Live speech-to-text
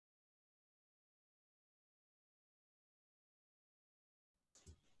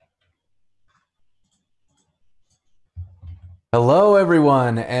Hello,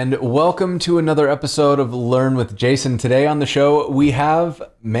 everyone, and welcome to another episode of Learn with Jason. Today on the show, we have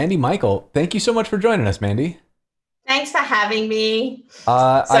Mandy Michael. Thank you so much for joining us, Mandy. Thanks for having me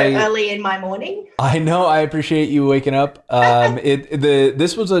Uh, so I early in my morning. I know I appreciate you waking up.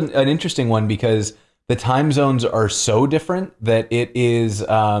 This was an interesting one because the time zones are so different that it is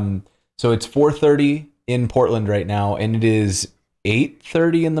so it's 4:30 in Portland right now, and it is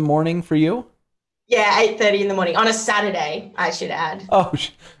 8:30 in the morning for you. Yeah, 8:30 in the morning on a Saturday, I should add. Oh,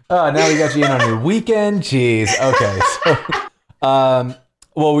 now we got you in on your weekend. Jeez. Okay. Um,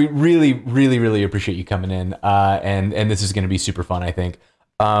 well, we really appreciate you coming in, and this is going to be super fun, I think.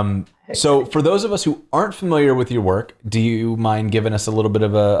 So, for those of us who aren't familiar with your work, do you mind giving us a little bit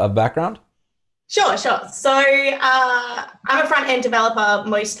of a background? Sure. So I'm a front end developer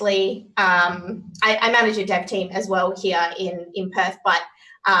mostly. I manage a dev team as well here in Perth, but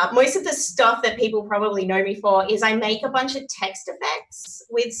most of the stuff that people probably know me for is I make a bunch of text effects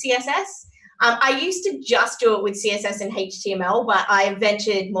with CSS. I used to just do it with CSS and HTML, but I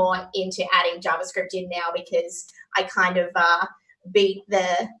ventured more into adding JavaScript in now because I kind of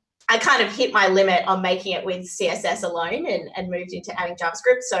I kind of hit my limit on making it with CSS alone and moved into adding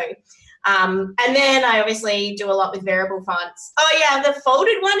JavaScript. So and then I obviously do a lot with variable fonts. Oh yeah, the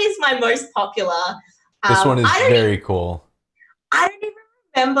folded one is my most popular. This one is I don't very cool. I don't even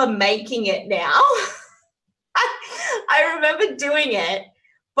remember making it now. I remember doing it,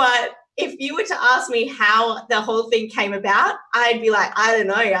 but if you were to ask me how the whole thing came about, I'd be like, I don't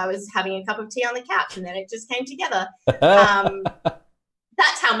know. I was having a cup of tea on the couch and then it just came together. Um,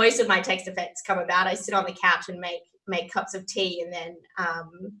 that's how most of my text effects come about. I sit on the couch and make cups of tea and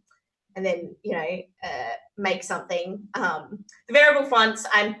then make something. The variable fonts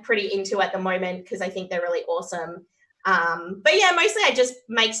I'm pretty into at the moment because I think they're really awesome. But yeah, mostly I just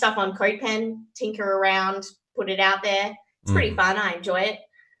make stuff on CodePen, tinker around, put it out there. It's pretty fun. I enjoy it.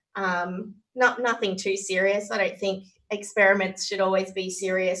 Nothing too serious. I don't think experiments should always be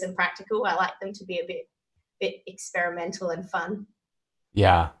serious and practical. I like them to be a bit experimental and fun.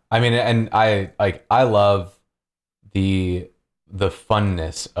 Yeah, I mean, and I love the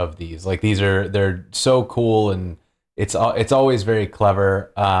funness of these. Like they're so cool, and it's always very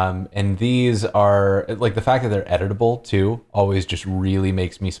clever. And these are like the fact that they're editable too. Always just really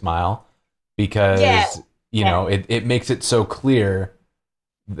makes me smile because Yeah, it makes it so clear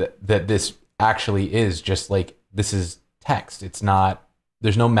that this actually is just like this is text. It's not.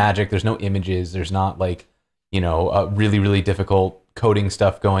 There's no magic. There's no images. There's not like a really difficult coding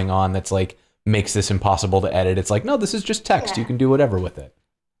stuff going on that's like makes this impossible to edit. It's like, no, this is just text. You yeah. can do whatever with it.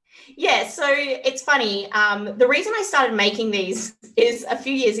 Yeah, so it's funny. The reason I started making these is a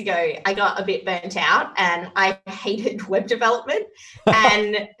few years ago, I got a bit burnt out and I hated web development.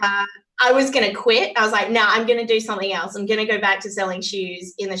 And I was going to quit. I was like, no, I'm going to do something else. I'm going to go back to selling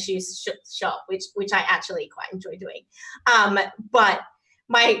shoes in the shop, which I actually quite enjoy doing. But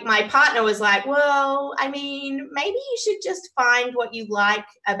my partner was like, well, I mean, maybe you should just find what you like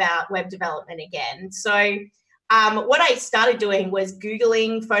about web development again. So what I started doing was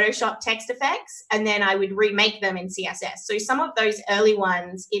Googling Photoshop text effects, and then I would remake them in CSS. So some of those early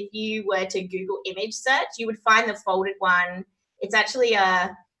ones, if you were to Google image search, you would find the folded one. It's actually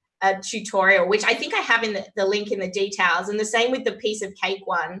a tutorial, which I think I have in the link in the details. And the same with the piece of cake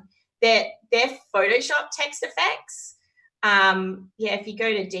one. They're Photoshop text effects. Yeah, if you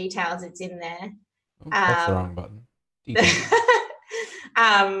go to details, it's in there. Oh, that's the wrong button. Details.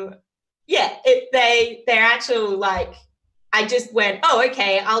 um, yeah, they're actual like I just went, oh,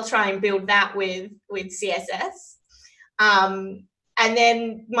 okay, I'll try and build that with CSS. And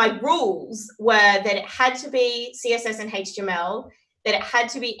then my rules were that it had to be CSS and HTML, that it had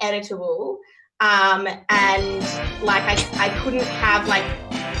to be editable, and like I couldn't have like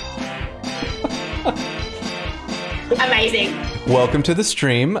amazing. Welcome to the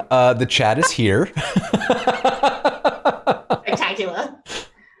stream. The chat is here. Spectacular.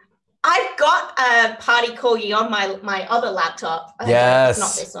 I've got a party corgi on my other laptop. Yes. It's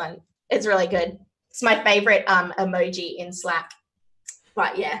not this one. It's really good. It's my favorite emoji in Slack.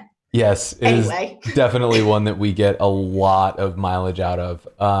 But yeah. Yes, it Anyway. is definitely one that we get a lot of mileage out of.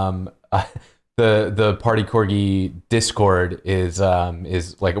 The Party Corgi Discord is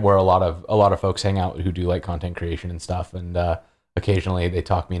like where a lot of folks hang out who do like content creation and stuff, and occasionally they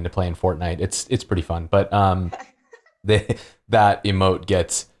talk me into playing Fortnite. It's pretty fun, but that emote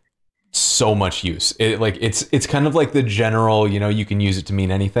gets so much use. It's kind of like the general, you can use it to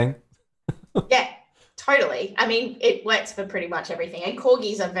mean anything. Yeah, totally. I mean, it works for pretty much everything. And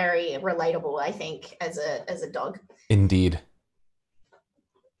corgis are very relatable, I think, as a dog. Indeed.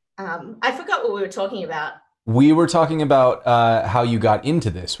 I forgot what we were talking about. We were talking about how you got into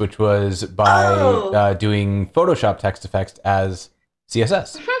this, which was by Oh, doing Photoshop text effects as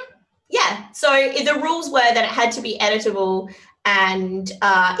CSS. yeah. So the rules were that it had to be editable and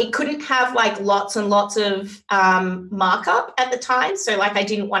it couldn't have like lots and lots of markup at the time. So like I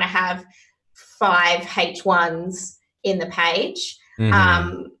didn't want to have 5 H1s in the page.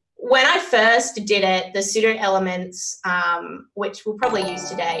 Mm-hmm. When I first did it, the pseudo elements, which we'll probably use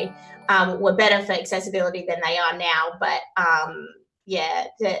today, were better for accessibility than they are now. But yeah,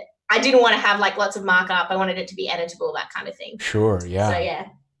 I didn't want to have like lots of markup. I wanted it to be editable, that kind of thing. Sure, So yeah. yeah,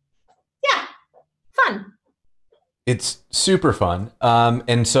 yeah, fun. It's super fun.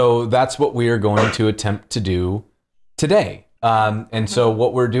 And so that's what we are going to attempt to do today. And so Mm-hmm.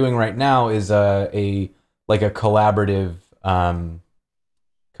 what we're doing right now is a like a collaborative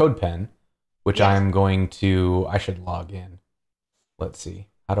code pen, which Yeah. I'm going to, I should log in. Let's see.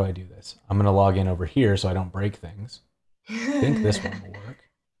 How do I do this? I'm going to log in over here so I don't break things. I think this one will work.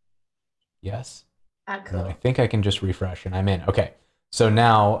 Yes. And then I Cool. think I can just refresh and I'm in. Okay. So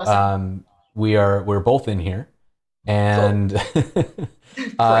now Awesome. we're both in here. Cool. And Break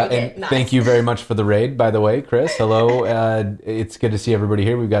and it. thank Nice. you very much for the raid, by the way, Chris. Hello. It's good to see everybody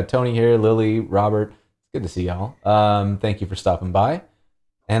here. We've got Tony here, Lily, Robert. It's good to see y'all. Thank you for stopping by.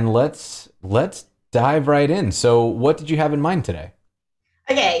 And let's dive right in. So what did you have in mind today?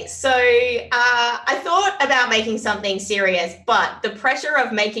 Okay, so I thought about making something serious, but the pressure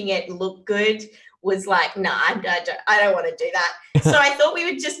of making it look good was like, nah, I don't want to do that. So I thought we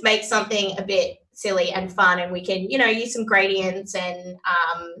would just make something a bit silly and fun, and we can, use some gradients and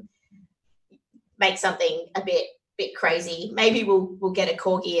make something a bit crazy. Maybe we'll get a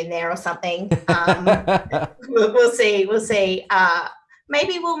corgi in there or something. We'll see. We'll see.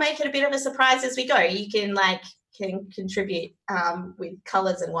 Maybe we'll make it a bit of a surprise as we go. You can contribute with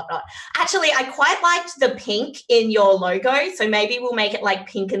colors and whatnot. Actually, I quite liked the pink in your logo, so maybe we'll make it like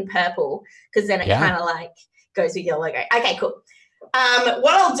pink and purple because then it Yeah, kind of like goes with your logo. Okay, cool.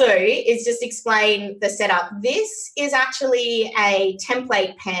 What I'll do is just explain the setup. This is actually a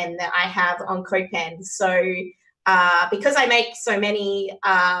template pen that I have on CodePen. So because I make so many,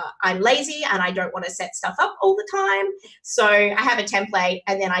 I'm lazy and I don't want to set stuff up all the time. So I have a template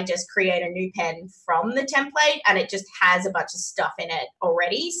and then I just create a new pen from the template and it just has a bunch of stuff in it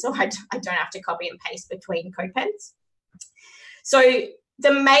already. So I don't have to copy and paste between code pens. So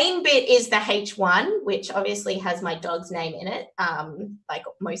the main bit is the H1, which obviously has my dog's name in it, like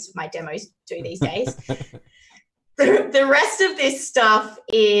most of my demos do these days. The rest of this stuff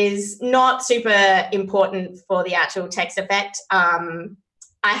is not super important for the actual text effect. I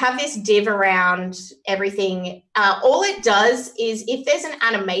have this div around everything. All it does is if there's an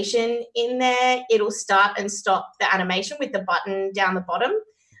animation in there, it'll start and stop the animation with the button down the bottom.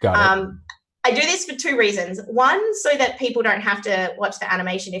 got it. I do this for 2 reasons. One, so that people don't have to watch the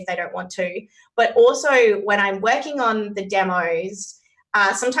animation if they don't want to, but also when I'm working on the demos,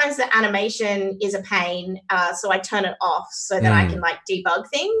 sometimes the animation is a pain, so I turn it off so that I can like debug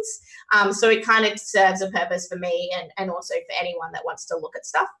things. So it kind of serves a purpose for me and also for anyone that wants to look at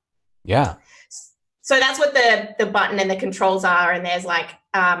stuff. Yeah. So that's what the button and the controls are. And there's like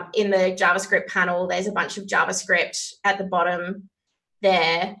in the JavaScript panel, there's a bunch of JavaScript at the bottom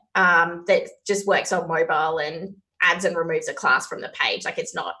there that just works on mobile and adds and removes a class from the page. Like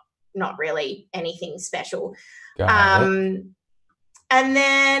it's not really anything special. Got it. And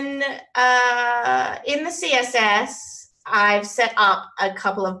then in the CSS, I've set up a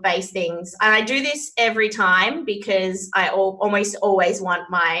couple of base things. And I do this every time because I almost always want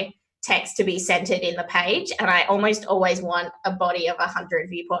my text to be centered in the page. And I almost always want a body of 100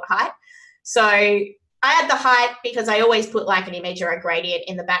 viewport height. So I add the height because I always put like an image or a gradient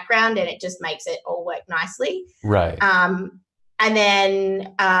in the background and it just makes it all work nicely. Right. And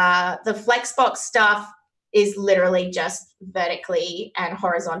then the flexbox stuff is literally just vertically and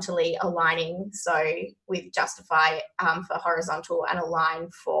horizontally aligning. So with justify for horizontal and align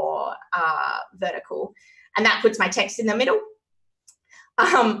for vertical. And that puts my text in the middle.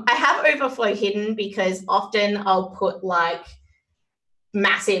 I have overflow hidden because often I'll put like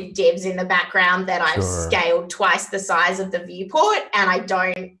massive divs in the background that I've scaled twice the size of the viewport, and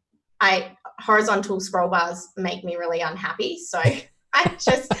I horizontal scroll bars make me really unhappy. So I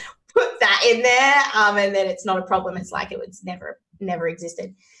just put that in there, and then it's not a problem. It's like it was never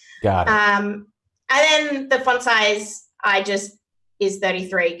existed. Got it. And then the font size is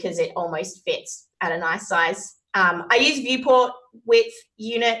 33 because it almost fits at a nice size. I use viewport width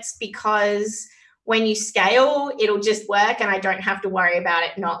units because when you scale, it'll just work and I don't have to worry about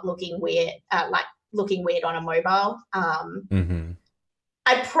it not looking weird, like looking weird on a mobile.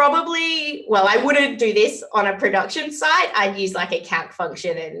 I wouldn't do this on a production site. I'd use like a calc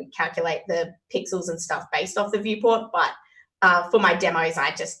function and calculate the pixels and stuff based off the viewport. But for my demos,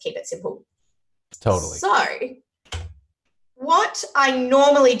 I just keep it simple. Totally. So what I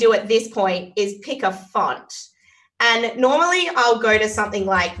normally do at this point is pick a font. And normally I'll go to something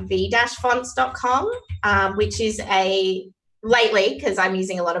like v-fonts.com, which is lately, because I'm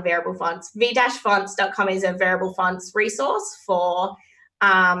using a lot of variable fonts, v-fonts.com is a variable fonts resource for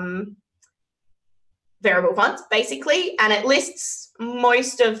variable fonts, basically. And it lists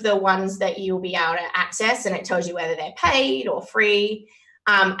most of the ones that you'll be able to access, and it tells you whether they're paid or free.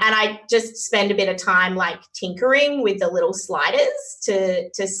 And I just spend a bit of time like tinkering with the little sliders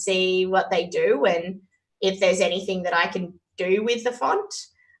to see what they do and if there's anything that I can do with the font.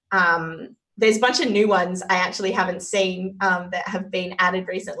 There's a bunch of new ones I actually haven't seen that have been added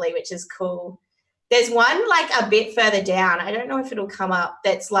recently, which is cool. There's one like a bit further down. I don't know if it'll come up.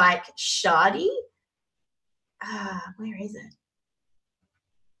 That's like shardy. Where is it?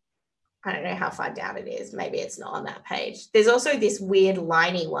 I don't know how far down it is. Maybe it's not on that page. There's also this weird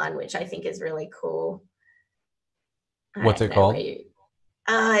liney one, which I think is really cool. What's it called?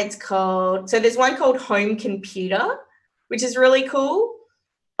 It's called, so there's one called Home Computer, which is really cool.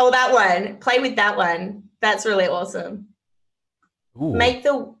 Oh, that one. Play with that one. That's really awesome. Ooh.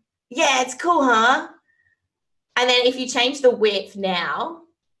 Yeah, it's cool, huh? And then if you change the width now,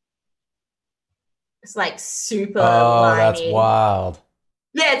 it's like super liney. That's wild.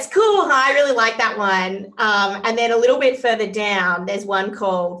 Yeah, it's cool, huh? I really like that one. And then a little bit further down, there's one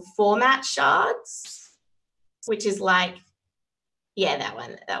called Format Shards, which is like, yeah,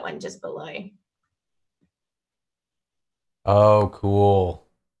 that one just below. Oh, cool.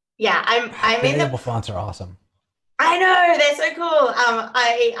 Yeah, I'm in variable fonts are awesome. I know, they're so cool.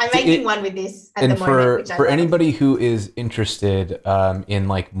 I'm making one with this at the moment. For anybody who is interested in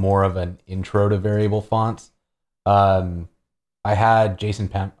like more of an intro to variable fonts, I had Jason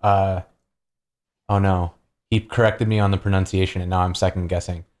Pam. Oh no, he corrected me on the pronunciation, and now I'm second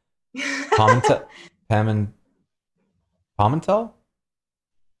guessing. Pimentel?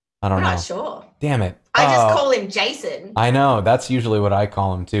 I don't know. I'm not sure. Damn it! I just call him Jason. I know, that's usually what I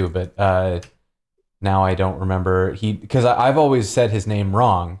call him too, but now I don't remember. Because I've always said his name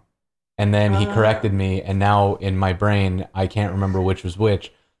wrong, and then he corrected me, and now in my brain I can't remember which was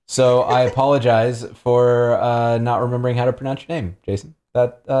which. So I apologize for not remembering how to pronounce your name, Jason.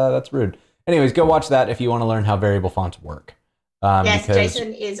 That's rude. Anyways, go watch that if you want to learn how variable fonts work. Yes,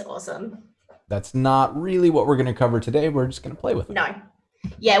 Jason is awesome. That's not really what we're going to cover today. We're just going to play with them. No.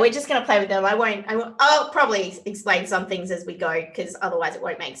 Yeah, we're just going to play with them. I'll probably explain some things as we go because otherwise it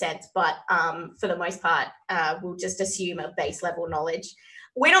won't make sense. But for the most part, we'll just assume a base level knowledge.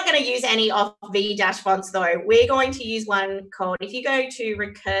 We're not going to use any of v-fonts though. We're going to use one called, if you go to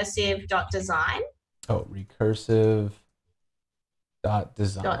recursive.design. Oh,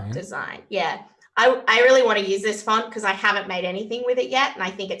 recursive.design. .design. Yeah. I really want to use this font because I haven't made anything with it yet. And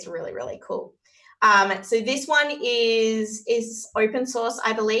I think it's really, really cool. So this one is open source,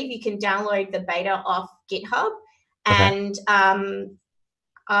 I believe. You can download the beta off GitHub. Okay. And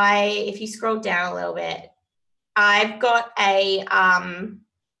if you scroll down a little bit, I've got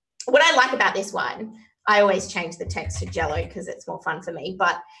what I like about this one, I always change the text to Jello because it's more fun for me,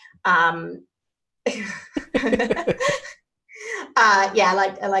 but yeah,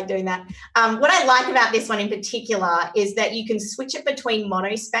 I like doing that. What I like about this one in particular is that you can switch it between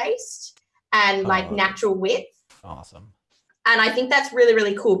monospaced and like natural width. Awesome. And I think that's really,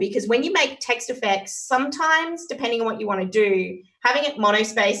 really cool because when you make text effects, sometimes depending on what you want to do, having it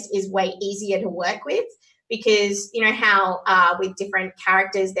monospaced is way easier to work with because you know how with different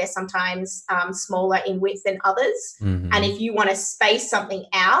characters, they're sometimes smaller in width than others. Mm-hmm. And if you want to space something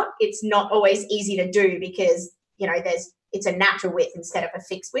out, it's not always easy to do because, you know, it's a natural width instead of a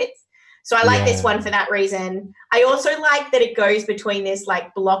fixed width. So I like this one for that reason. I also like that it goes between this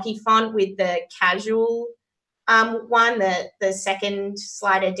like blocky font with the casual one, the second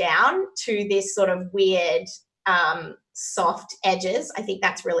slider down, to this sort of weird soft edges. I think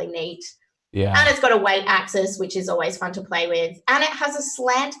that's really neat. Yeah. And it's got a weight axis, which is always fun to play with. And it has a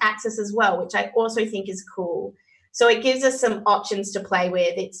slant axis as well, which I also think is cool. So it gives us some options to play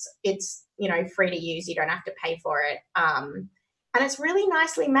with. It's you know, free to use. You don't have to pay for it. And it's really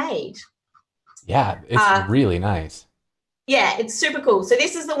nicely made. Yeah, it's really nice. Yeah, it's super cool. So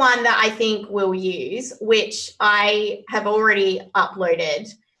this is the one that I think we'll use, which I have already uploaded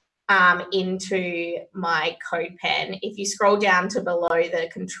into my CodePen. If you scroll down to below the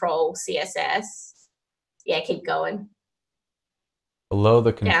control CSS, yeah, keep going. Below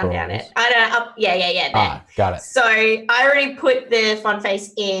the Down it. controls. I don't know. Up, yeah, there. Ah, got it. So I already put the font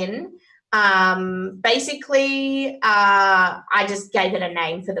face in. Basically, I just gave it a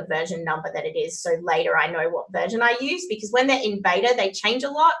name for the version number that it is. So later I know what version I use, because when they're in beta, they change a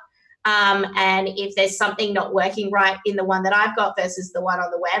lot. And if there's something not working right in the one that I've got versus the one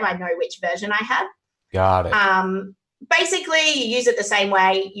on the web, I know which version I have. Got it. Basically, you use it the same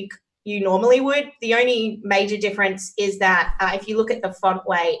way you normally would. The only major difference is that if you look at the font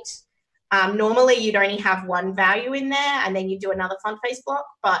weight, normally you'd only have one value in there and then you do another font face block.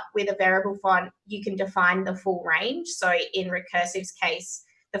 But with a variable font, you can define the full range. So in Recursive's case,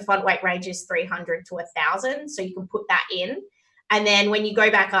 the font weight range is 300 to 1,000. So you can put that in. And then when you go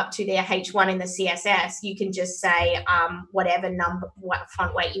back up to their H1 in the CSS, you can just say whatever what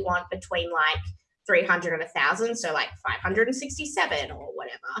font weight you want between like 300 and 1,000. So like 567 or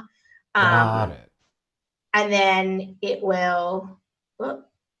whatever. Got it. And then it will, how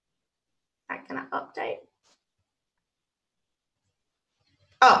can I update?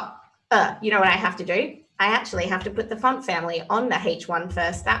 Oh, you know what I have to do? I actually have to put the font family on the H1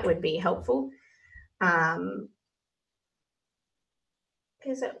 first. That would be helpful.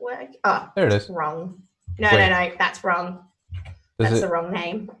 Is it work? Oh, there it is. Wrong. No, that's wrong. That's the wrong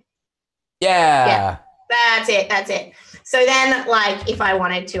name. Yeah. That's it. So then, like, if I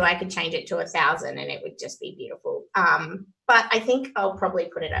wanted to, I could change it to 1,000 and it would just be beautiful. But I think I'll probably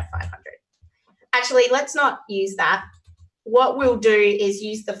put it at 500. Actually, let's not use that. What we'll do is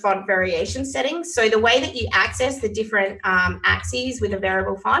use the font variation settings. So the way that you access the different axes with a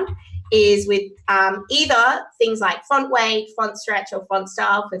variable font is with either things like font weight, font stretch, or font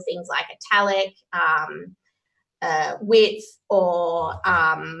style for things like italic, width, or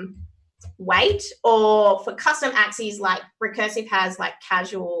weight, or for custom axes like Recursive has like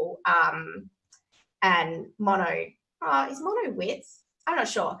casual and mono. Is mono width? I'm not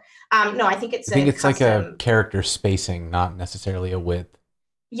sure. No, I think it's it's like a character spacing, not necessarily a width.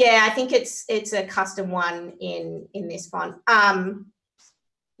 Yeah, I think it's a custom one in this font.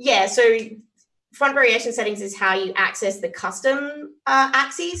 Yeah, so font variation settings is how you access the custom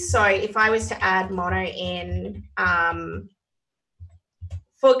axes. So if I was to add mono in,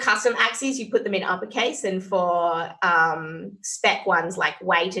 for custom axes, you put them in uppercase, and for spec ones like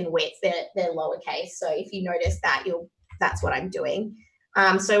weight and width, they're lowercase. So if you notice that, that's what I'm doing.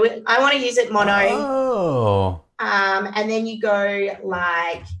 So I want to use it mono. Oh. And then you go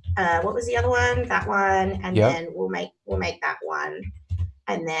like, what was the other one? That one, and then we'll make that one.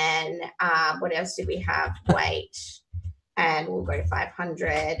 And then what else did we have? Weight, and we'll go to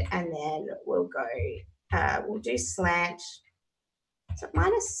 500, and then we'll go. We'll do slant. Is it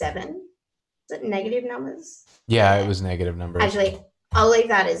 -7? Is it negative numbers? Yeah, it was negative numbers. Actually, I'll leave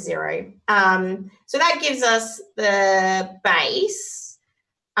that as 0. So that gives us the base.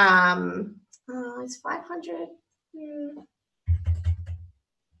 It's 500.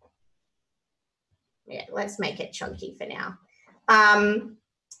 Yeah, let's make it chunky for now.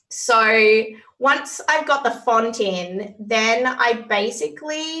 So once I've got the font in, then I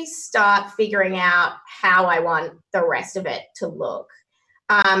basically start figuring out how I want the rest of it to look.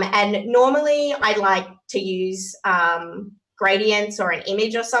 And normally I like to use gradients or an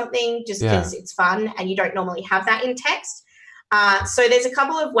image or something, just because it's fun and you don't normally have that in text. So there's a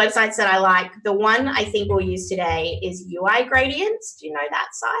couple of websites that I like. The one I think we'll use today is UI Gradients. Do you know that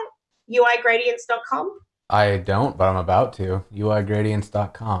site? uigradients.com? I don't, but I'm about to.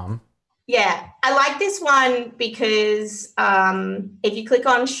 uigradients.com. Yeah, I like this one because if you click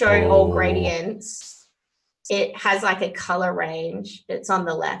on show all gradients, it has like a color range. It's on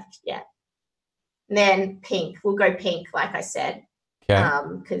the left, yeah. And then pink. We'll go pink, like I said,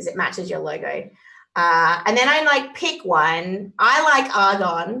 because it matches your logo. And then I like pick one. I like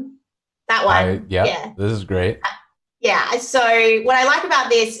Argon. That one. Yeah. This is great. Yeah. So what I like about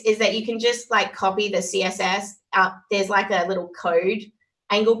this is that you can just like copy the CSS. There's like a little code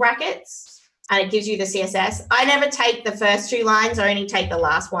angle brackets, and it gives you the CSS. I never take the first 2 lines. I only take the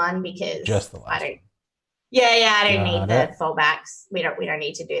last one because just the last. I don't need the fallbacks. We don't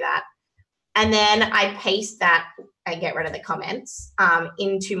need to do that. And then I paste that and get rid of the comments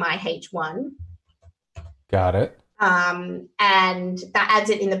into my H1. Got it. And that adds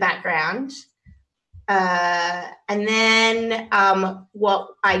it in the background. And then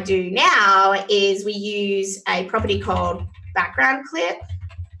what I do now is we use a property called background clip,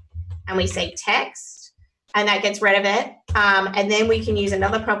 and we say text, and that gets rid of it. And then we can use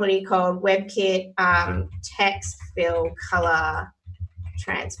another property called WebKit text fill color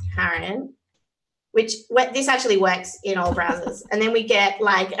transparent, which this actually works in all browsers. And then we get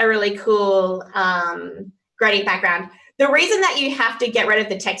like a really cool gradient background. The reason that you have to get rid of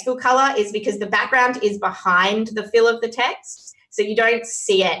the text fill color is because the background is behind the fill of the text. So you don't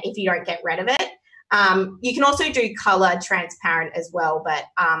see it if you don't get rid of it. You can also do color transparent as well, but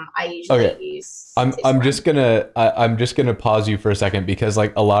I usually use. I'm just gonna pause you for a second, because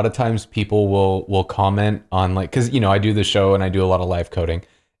like a lot of times people will comment on, like, because I do the show and I do a lot of live coding,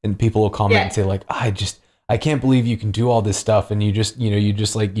 and people will comment and say like, I can't believe you can do all this stuff, and you just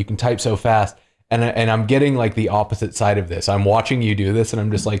like, you can type so fast, and I'm getting like the opposite side of this. I'm watching you do this and I'm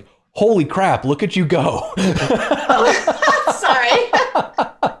just like, holy crap, look at you go. Oh, sorry.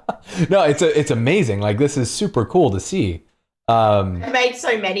 No, it's amazing. Like, this is super cool to see. I've made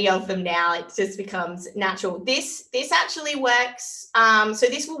so many of them now, it just becomes natural. This actually works. So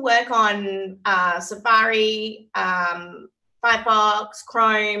this will work on Safari, Firefox,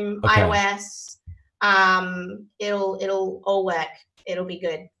 Chrome, iOS. It'll all work. It'll be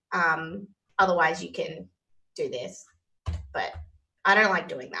good. Otherwise, you can do this, but I don't like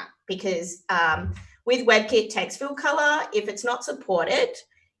doing that because with WebKit text fill color, if it's not supported,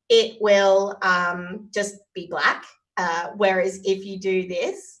 it will just be black. Whereas if you do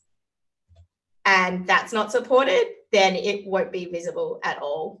this and that's not supported, then it won't be visible at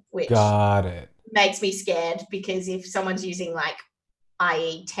all, which Got it. makes me scared, because if someone's using like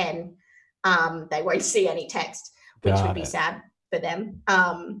IE 10, they won't see any text, which would be sad for them.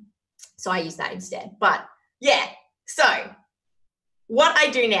 So I use that instead. But yeah, so what I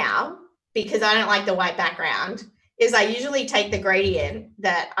do now, because I don't like the white background, is I usually take the gradient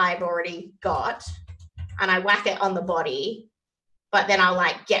that I've already got and I whack it on the body, but then I'll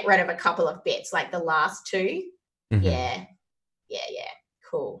like get rid of a couple of bits, like the last two. Mm-hmm. Yeah.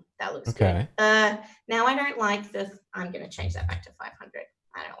 Cool. That looks good. Now I don't like I'm going to change that back to 500.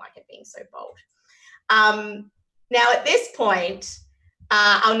 I don't like it being so bold. Now at this point,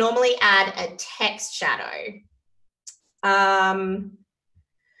 I'll normally add a text shadow.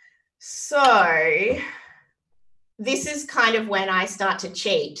 So this is kind of when I start to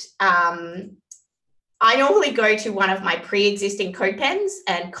cheat. I normally go to one of my pre-existing code pens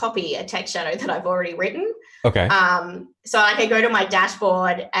and copy a text shadow that I've already written. Okay. So I can go to my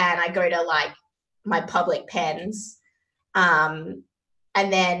dashboard and I go to like my public pens. And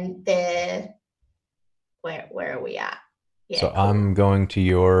then where are we at? Yeah, so cool. I'm going to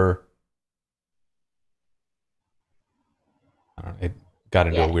your, it got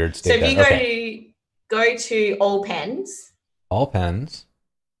into a weird state. So if you go to all pens. All pens.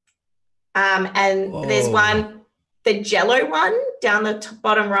 And there's one, the Jello one down the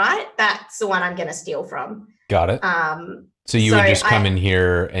bottom right. That's the one I'm going to steal from. Got it. So you would just come in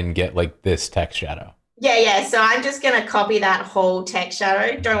here and get like this text shadow. Yeah. So I'm just going to copy that whole text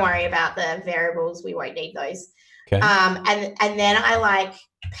shadow. Don't worry about the variables. We won't need those. Okay. And then I like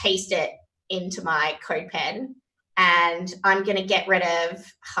paste it into my code pen, and I'm going to get rid of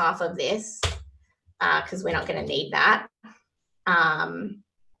half of this because we're not going to need that. And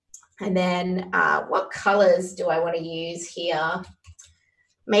then what colors do I want to use here?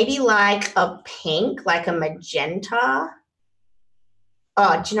 Maybe like a pink, like a magenta.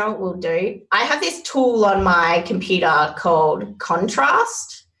 Oh, do you know what we'll do? I have this tool on my computer called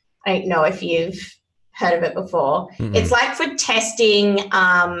Contrast. I don't know if you've heard of it before. Mm-hmm. It's like for testing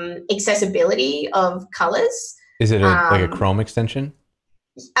accessibility of colors. Is it like a Chrome extension?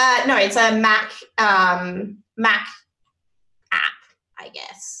 No, it's a Mac app, I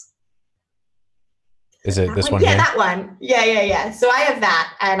guess. Is it this one? Yeah, here? That one. Yeah. So I have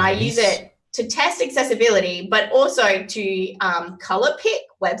that, and nice. I use it to test accessibility, but also to color pick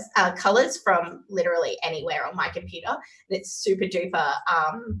colors from literally anywhere on my computer. And it's super duper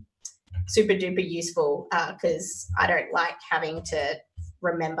useful because I don't like having to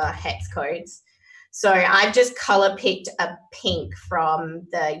remember hex codes. So I've just color picked a pink from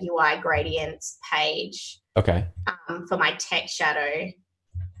the UI gradients page. Okay. For my text shadow.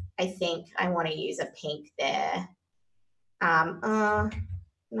 I think I want to use a pink there. No,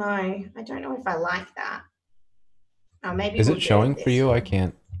 I don't know if I like that. Maybe is it showing for you? I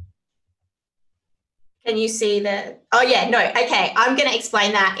can't. Can you see the? Oh yeah, no. Okay, I'm going to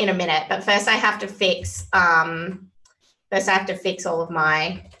explain that in a minute. But first, I have to fix. All of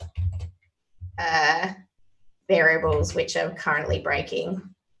my variables, which are currently breaking.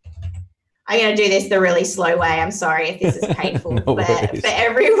 I'm going to do this the really slow way. I'm sorry if this is painful for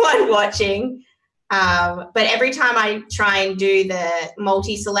everyone watching. But every time I try and do the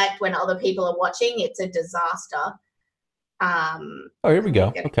multi-select when other people are watching, it's a disaster. Here we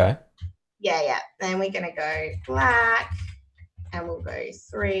go. Okay. Yeah. Then we're going to go black, and we'll go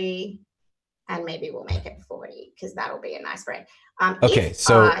 3, and maybe we'll make it 40 because that'll be a nice spread. Okay,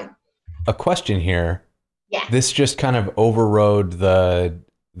 so a question here. Yeah. this just kind of overrode the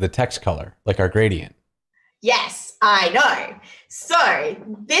text color, like our gradient. Yes, I know. So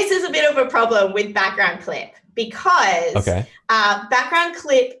this is a bit of a problem with background clip because Okay. background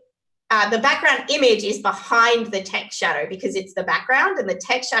clip, the background image is behind the text shadow because it's the background, and the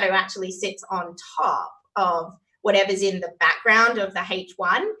text shadow actually sits on top of whatever's in the background of the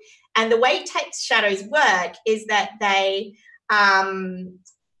H1. And the way text shadows work is that they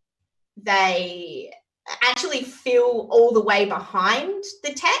actually fill all the way behind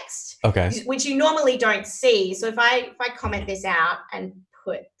the text, Okay. which you normally don't see. So if I comment this out and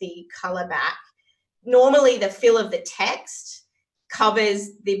put the color back, normally the fill of the text covers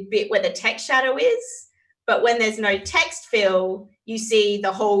the bit where the text shadow is, but when there's no text fill, you see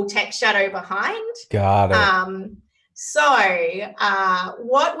the whole text shadow behind. Got it.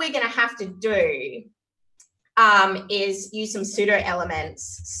 What we're going to have to do is use some pseudo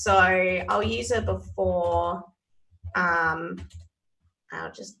elements. So I'll use a before. I'll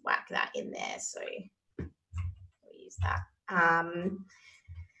just whack that in there. So we'll use that.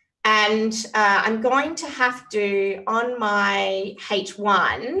 I'm going to have to, on my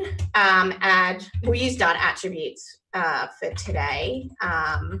H1, we'll use data attributes for today.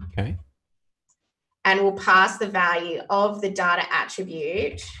 Okay. And we'll pass the value of the data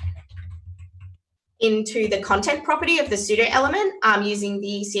attribute into the content property of the pseudo element using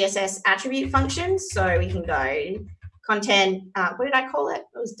the CSS attribute function. So we can go content, what did I call it?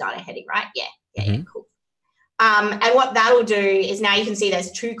 It was data heading, right? Yeah, cool. And what that'll do is now you can see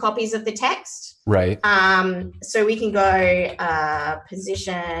there's 2 copies of the text. Right. So we can go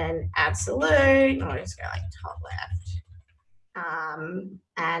position absolute. I'll just go like top left.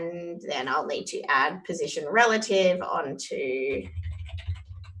 And then I'll need to add position relative onto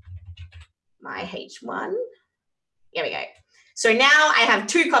my H1. Here we go. So now I have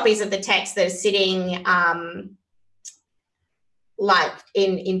 2 copies of the text that are sitting like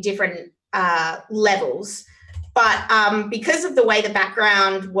in different levels. But because of the way the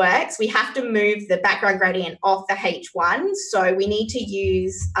background works, we have to move the background gradient off the H1. So we need to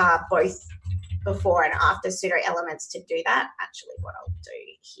use both before and after pseudo elements to do that. Actually, what I'll do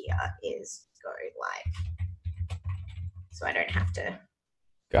here is go like, so I don't have to.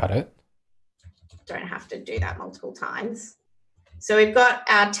 Got it. Don't have to do that multiple times. So we've got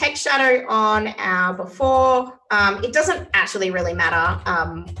our text shadow on our before. It doesn't actually really matter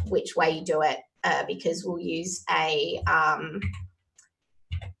which way you do it because we'll use a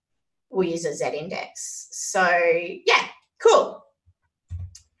Z index. So yeah, cool.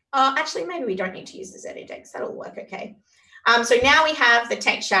 Actually, maybe we don't need to use the Z index. That'll work okay. So now we have the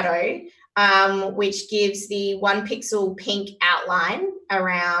text shadow, which gives the 1 pixel pink outline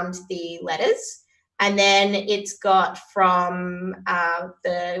around the letters. And then it's got from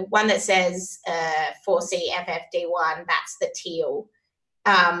the one that says 4CFFD1, that's the teal.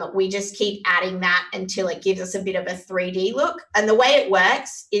 We just keep adding that until it gives us a bit of a 3D look. And the way it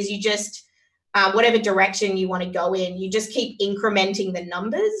works is you just, whatever direction you want to go in, you just keep incrementing the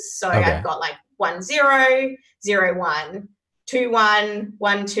numbers. So okay. I've got like 1, 0, 0, 1, 2, 1,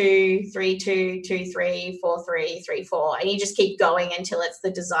 1, 2, 3, 2, 2, 3, 4, 3, 3, 4. And you just keep going until it's the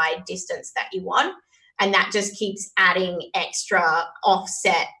desired distance that you want. And that just keeps adding extra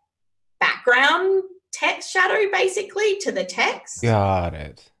offset background text shadow basically to the text. Got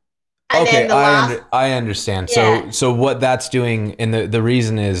it. And okay, then I understand. Yeah. So what that's doing, and the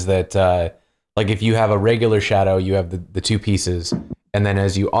reason is that like if you have a regular shadow, you have the 2 pieces, and then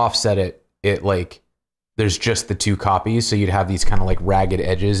as you offset it, it like there's just the 2 copies, so you'd have these kind of like ragged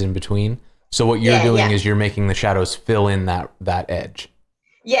edges in between. So what you're doing is you're making the shadows fill in that edge.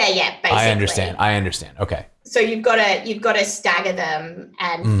 Yeah, basically. I understand. Okay. So you've got to stagger them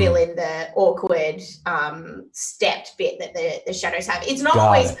and fill in the awkward stepped bit that the shadows have. It's not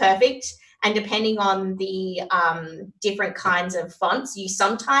always perfect, and depending on the different kinds of fonts, you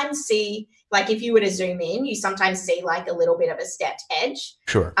sometimes see, like if you were to zoom in, you sometimes see like a little bit of a stepped edge.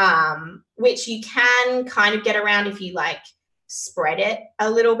 Sure. Which you can kind of get around if you like spread it a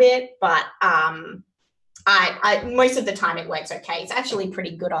little bit, but I most of the time it works okay. It's actually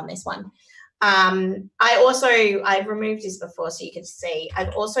pretty good on this one. I've removed this before so you can see.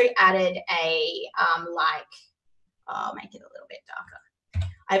 I've also added a make it a little bit darker.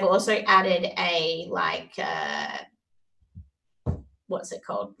 I've also added a what's it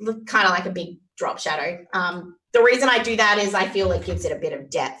called? Kind of like a big drop shadow. The reason I do that is I feel it gives it a bit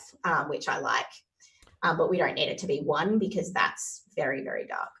of depth, which I like. But we don't need it to be 1 because that's very, very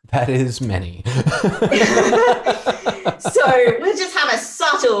dark. That is many. So we'll just have a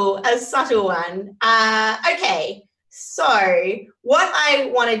subtle one. Okay, So what I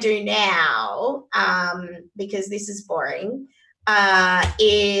want to do now, because this is boring,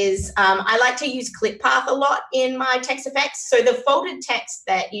 is I like to use ClipPath a lot in my text effects. So the folded text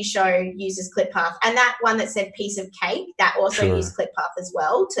that you show uses ClipPath, and that one that said piece of cake, that also used ClipPath as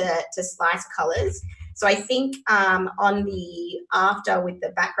well to slice colors. So I think on the after with the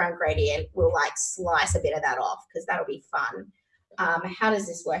background gradient, we'll like slice a bit of that off because that'll be fun. How does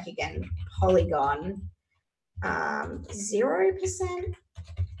this work again? Polygon, 0%, 50%,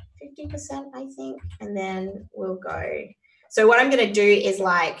 I think, and then we'll go. So what I'm going to do is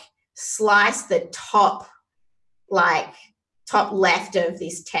like slice the top left of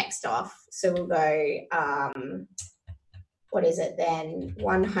this text off. So we'll go, what is it then?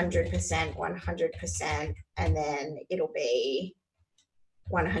 100%, 100%, and then it'll be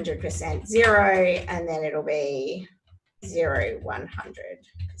 100% 0, and then it'll be 0, 100%.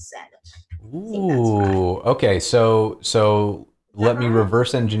 Ooh, right. Okay. So let me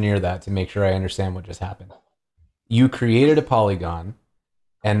reverse engineer that to make sure I understand what just happened. You created a polygon,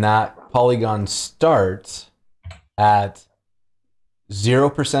 and that polygon starts at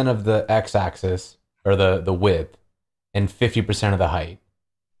 0% of the x-axis, or the width, and 50% of the height.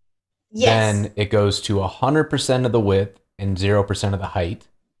 Yes. Then it goes to 100% of the width and 0% of the height.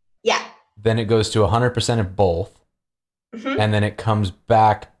 Yeah. Then it goes to 100% of both. Mm-hmm. And then it comes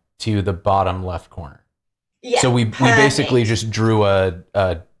back to the bottom left corner. Yeah. So we basically just drew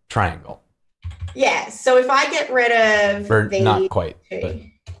a triangle. Yeah, so if I get rid of or not quite, two,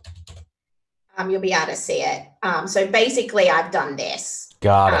 you'll be able to see it. So basically, I've done this.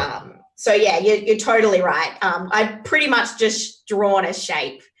 Got it. So yeah, you're totally right. I've pretty much just drawn a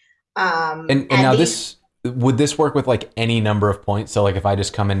shape. And now would this work with like any number of points? So like if I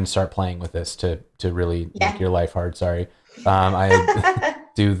just come in and start playing with this to really make your life hard, sorry. I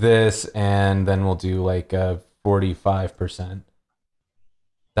do this, and then we'll do like 45%.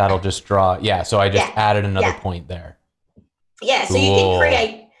 That'll just draw. Yeah, so I just added another point there. Yeah, so you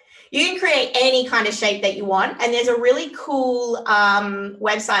can create any kind of shape that you want. And there's a really cool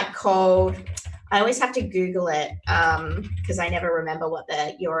website called, I always have to Google it because I never remember what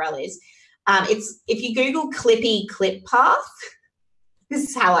the URL is. It's if you Google Clippy ClipPath, this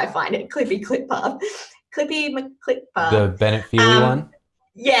is how I find it, Clippy ClipPath. Clippy ClipPath. The Bennett Feely one?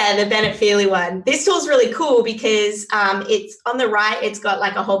 Yeah, the Bennett Feely one. This tool's really cool because it's on the right, it's got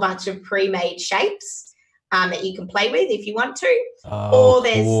like a whole bunch of pre-made shapes that you can play with if you want to. Oh, or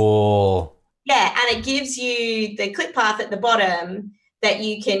there's, cool. Yeah, and it gives you the clip path at the bottom that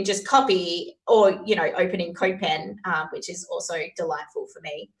you can just copy or, open in CodePen, which is also delightful for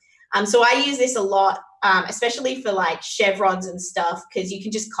me. So I use this a lot, especially for like chevrons and stuff, because you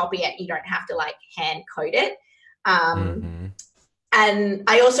can just copy it. You don't have to like hand code it. And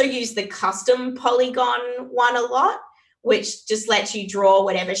I also use the custom polygon one a lot, which just lets you draw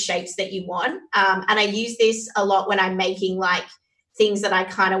whatever shapes that you want. And I use this a lot when I'm making like things that I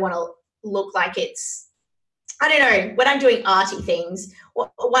kind of want to look like it's, I don't know, when I'm doing arty things.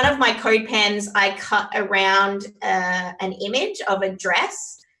 One of my code pens, I cut around an image of a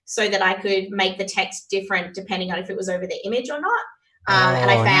dress so that I could make the text different depending on if it was over the image or not.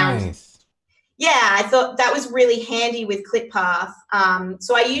 And I found... Nice. Yeah, I thought that was really handy with ClipPath.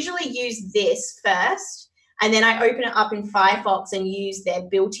 So I usually use this first, and then I open it up in Firefox and use their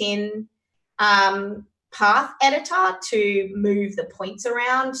built-in path editor to move the points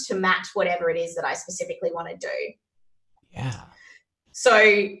around to match whatever it is that I specifically want to do. Yeah.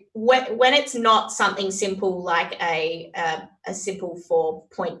 So when it's not something simple like a simple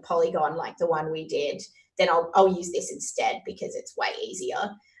 4-point polygon like the one we did, then I'll use this instead because it's way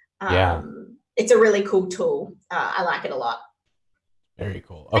easier. Yeah. It's a really cool tool. I like it a lot. Very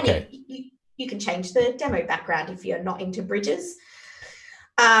cool. Okay. You can change the demo background if you're not into bridges.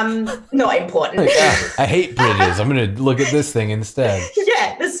 Not important. I hate bridges. I'm going to look at this thing instead.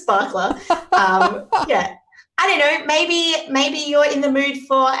 Yeah, the sparkler. Yeah. I don't know. Maybe you're in the mood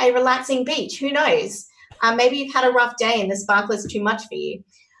for a relaxing beach. Who knows? Maybe you've had a rough day and the sparkler's too much for you.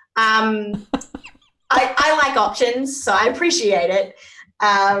 I like options, so I appreciate it.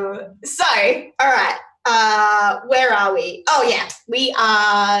 So, all right, where are we? Oh yeah, we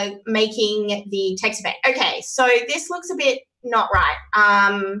are making the text effect. Okay, so this looks a bit not right.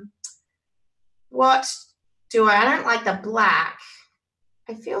 What do I don't like the black.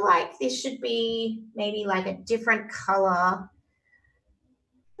 I feel like this should be maybe like a different color.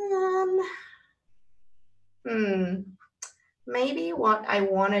 Maybe what I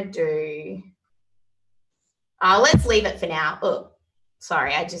want to do. Let's leave it for now. Oh.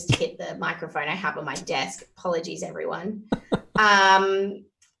 Sorry, I just hit the microphone I have on my desk. Apologies, everyone.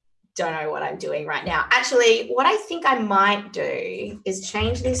 don't know what I'm doing right now. Actually, what I think I might do is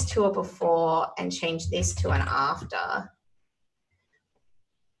change this to a before and change this to an after.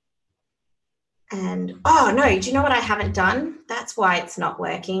 And, oh no, do you know what I haven't done? That's why it's not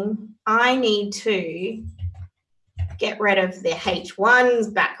working. I need to get rid of the H1's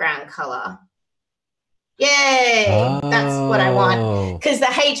background color. Yay, that's what I want. Because the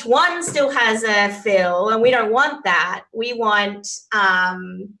H1 still has a fill and we don't want that. We want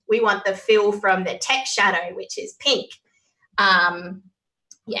the fill from the text shadow, which is pink.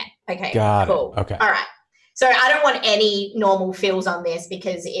 Yeah, okay, Got cool. It. Okay. All right. So I don't want any normal fills on this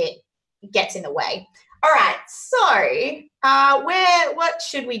because it gets in the way. All right, so what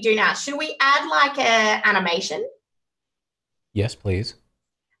should we do now? Should we add like a animation? Yes, please.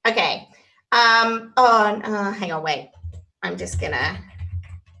 Okay. Hang on, wait. I'm just gonna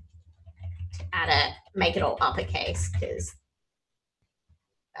make it all uppercase because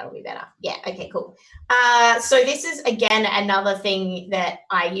that'll be better. Yeah, okay, cool. So this is, again, another thing that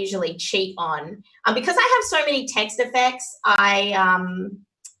I usually cheat on. Because I have so many text effects,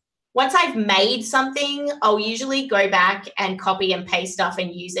 once I've made something, I'll usually go back and copy and paste stuff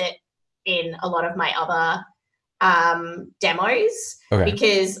and use it in a lot of my other demos,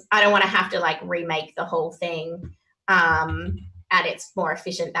 because I don't want to have to like remake the whole thing. And it's more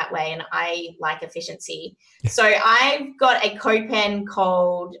efficient that way, and I like efficiency. So I've got a code pen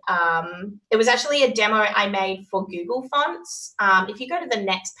called, it was actually a demo I made for Google Fonts. If you go to the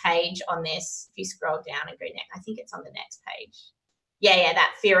next page on this, if you scroll down and go next, I think it's on the next page. Yeah,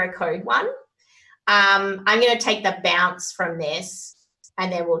 that Fira code one. I'm going to take the bounce from this,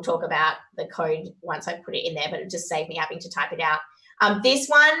 and then we'll talk about the code once I put it in there, but it just saved me having to type it out. This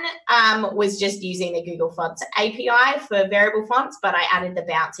one was just using the Google Fonts API for variable fonts, but I added the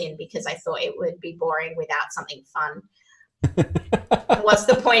bounce in because I thought it would be boring without something fun. What's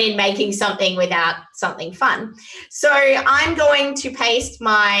the point in making something without something fun? So I'm going to paste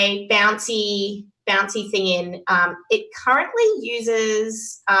my bouncy thing in. It currently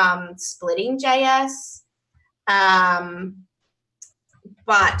uses splitting JS,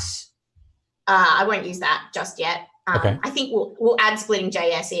 but I won't use that just yet. I think we'll add splitting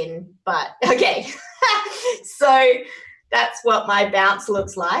JS in, but okay. So that's what my bounce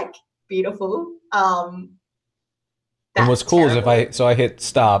looks like. Beautiful. And what's cool is I hit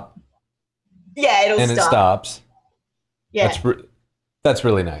stop. Yeah, it'll stop. And it stops. Yeah. That's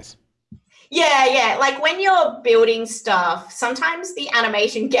really nice. Yeah. Like when you're building stuff, sometimes the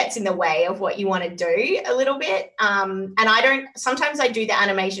animation gets in the way of what you want to do a little bit. And sometimes I do the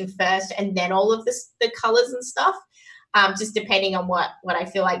animation first and then all of the colors and stuff, just depending on what I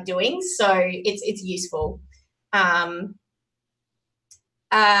feel like doing. So it's useful. The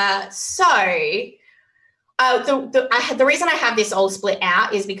reason I have this all split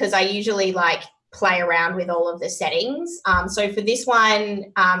out is because I usually like play around with all of the settings. So for this one,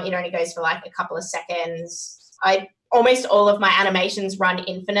 it only goes for like a couple of seconds. Almost all of my animations run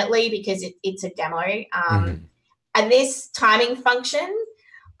infinitely because it's a demo. And this timing function,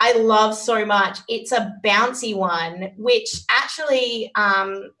 I love so much. It's a bouncy one, which actually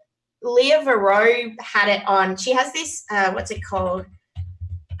Leah Varro had it on. She has this, what's it called?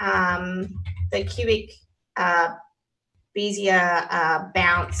 The cubic Bezier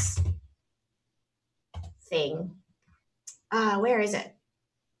bounce thing. Where is it?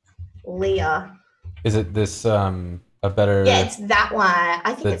 Leah. Is it this a better? Yeah, it's that one.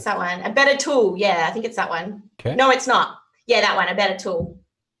 I think it's that one. A better tool. Yeah, I think it's that one. Okay. No, it's not. Yeah, that one. A better tool.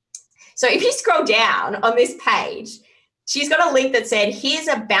 So if you scroll down on this page, she's got a link that said, "Here's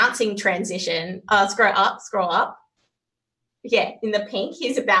a bouncing transition." Scroll up. Yeah, in the pink.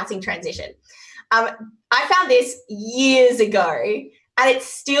 Here's a bouncing transition. I found this years ago, and it's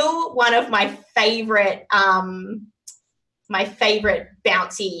still one of my favorite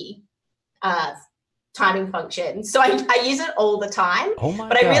bouncy timing functions. So I use it all the time. Oh my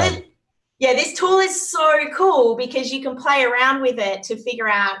God. This tool is so cool because you can play around with it to figure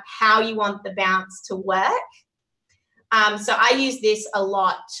out how you want the bounce to work. So I use this a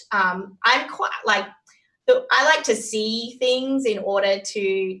lot. I'm quite like, I like to see things in order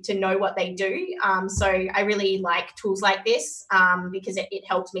to know what they do. So I really like tools like this because it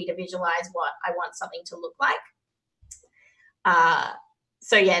helps me to visualize what I want something to look like.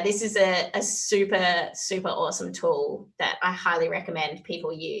 So yeah, this is a super, super awesome tool that I highly recommend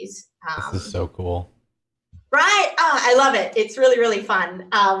people use. This is so cool. Right? Oh, I love it. It's really, really fun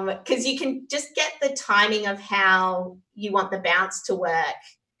because you can just get the timing of how you want the bounce to work.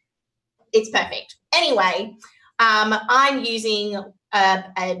 It's perfect. Anyway, I'm using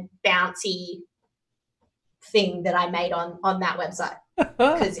a bouncy thing that I made on that website.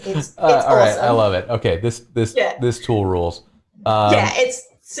 because it's All right, I awesome. love it. Okay, Yeah. this tool rules. Yeah, Um, it's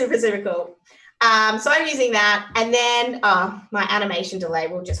super, super cool. So I'm using that. And then my animation delay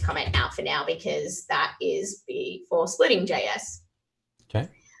will just comment out for now because that is for splitting JS. okay.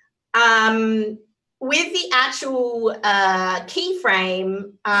 With the actual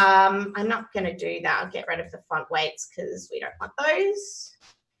keyframe, I'm not going to do that. I'll get rid of the font weights because we don't want those.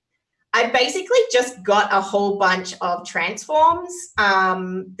 I basically just got a whole bunch of transforms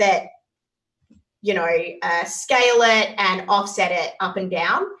that, scale it and offset it up and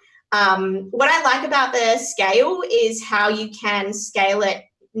down. What I like about the scale is how you can scale it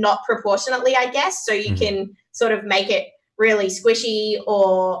not proportionately, I guess. So you can sort of make it really squishy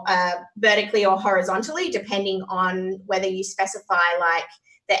or vertically or horizontally, depending on whether you specify like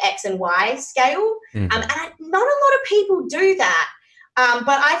the X and Y scale. And not a lot of people do that.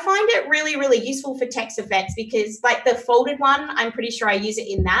 But I find it really, really useful for text effects because, like the folded one, I'm pretty sure I use it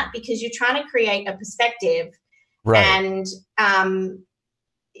in that because you're trying to create a perspective, Right. and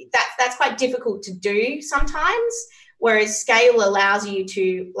that's quite difficult to do sometimes. Whereas scale allows you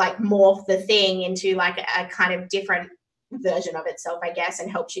to like morph the thing into like a kind of different version of itself, I guess, and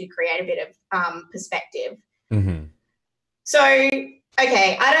helps you to create a bit of perspective. So,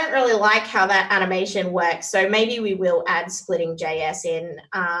 okay, I don't really like how that animation works, so maybe we will add splitting JS in.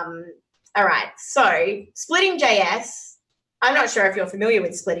 All right, so splitting JS, I'm not sure if you're familiar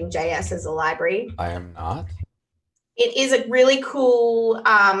with splitting JS as a library. I am not. It is a really cool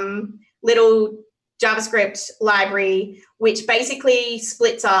little JavaScript library, which basically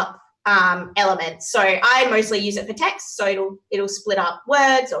splits up elements. So I mostly use it for text, so it'll split up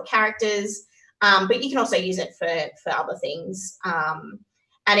words or characters. But you can also use it for other things. And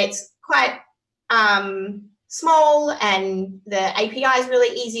it's quite small, and the API is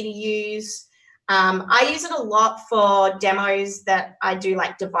really easy to use. I use it a lot for demos that I do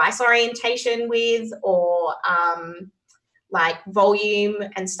like device orientation with, or like volume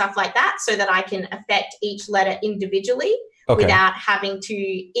and stuff like that, so that I can affect each letter individually without having to,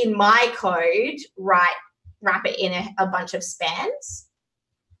 in my code, wrap it in a bunch of spans.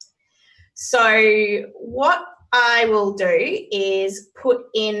 So what I will do is put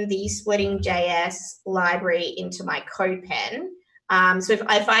in the splitting JS library into my CodePen. So if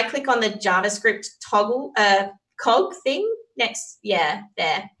I click on the JavaScript toggle cog thing next,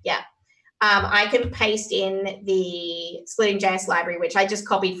 I can paste in the splitting JS library, which I just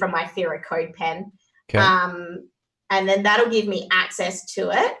copied from my Fira CodePen. Okay. And then that'll give me access to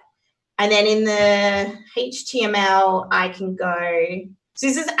it. And then in the HTML, I can go. So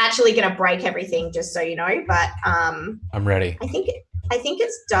this is actually going to break everything, just so you know. But I'm ready. I think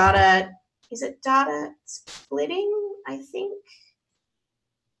it's data. Is it data splitting? I think.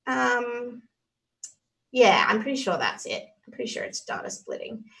 Yeah, I'm pretty sure that's it. I'm pretty sure it's data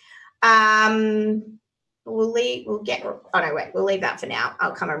splitting. We'll leave that for now.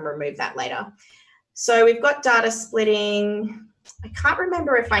 I'll come and remove that later. So we've got data splitting. I can't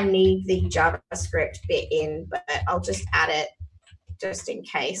remember if I need the JavaScript bit in, but I'll just add it just in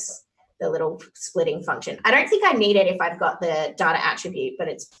case, the little splitting function. I don't think I need it if I've got the data attribute, but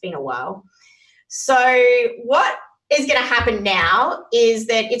it's been a while. So what is going to happen now is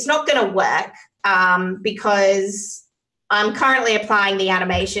that it's not going to work because I'm currently applying the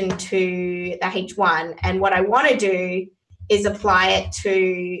animation to the H1, and what I want to do is apply it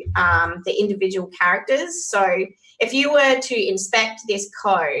to the individual characters. So if you were to inspect this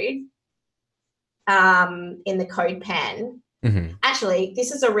code in the CodePen, actually,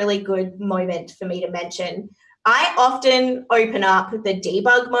 this is a really good moment for me to mention. I often open up the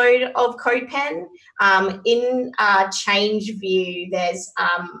debug mode of CodePen. In change view, there's,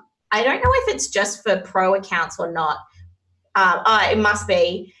 I don't know if it's just for pro accounts or not. It must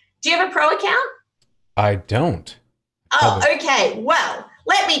be. Do you have a pro account? I don't. Oh, okay. Well,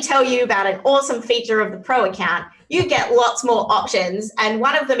 let me tell you about an awesome feature of the pro account. You get lots more options, and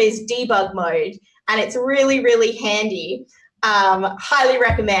one of them is debug mode, and it's really, really handy. Highly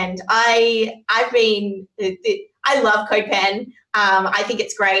recommend. I love CodePen. I think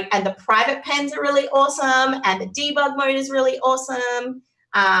it's great, and the private pens are really awesome, and the debug mode is really awesome.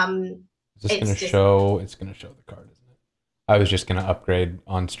 It's going to show the card, isn't it? I was just going to upgrade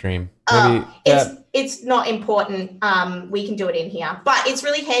on stream. Maybe, it's not important. We can do it in here, but it's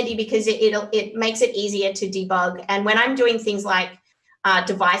really handy because it makes it easier to debug. And when I'm doing things like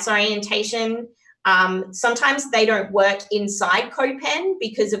device orientation, sometimes they don't work inside CodePen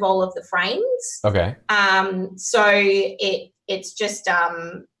because of all of the frames. Okay. So it's just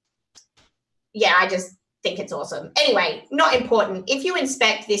I just think it's awesome. Anyway, not important. If you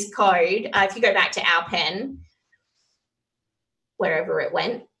inspect this code, if you go back to our pen, wherever it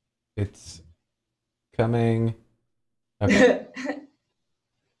went. It's coming. Okay.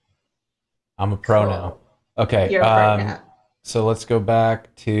 I'm a pro now. Cool. Okay. You're a pro now. So let's go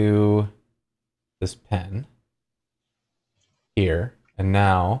back to this pen here. And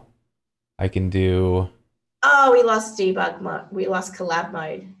now I can do. Oh, we lost debug mode. We lost collab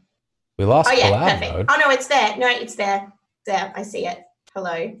mode. We lost Oh yeah, collab perfect. mode. Oh no, it's there. No, it's there. There, I see it.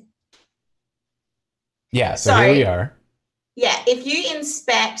 Hello. Yeah, so here we are. Yeah, if you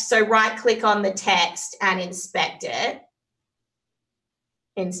inspect, so right click on the text and inspect it.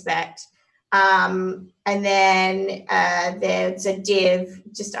 Inspect. And then there's a div,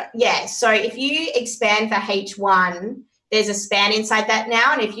 just, yeah. So if you expand for H1, there's a span inside that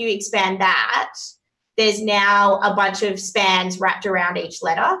now. And if you expand that, there's now a bunch of spans wrapped around each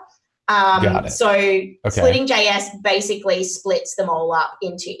letter. Got it. So Okay. splitting JS basically splits them all up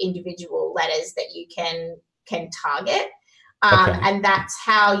into individual letters that you can target. Okay. And that's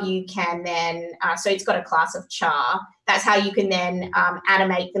how you can then, so it's got a class of char. That's how you can then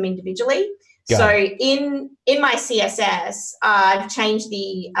animate them individually. So in my CSS, I've changed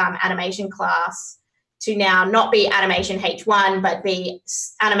the animation class to now not be animation H1, but be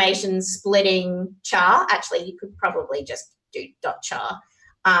animation splitting char. Actually, you could probably just do .char,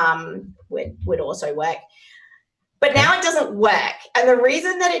 would also work. But now it doesn't work. And the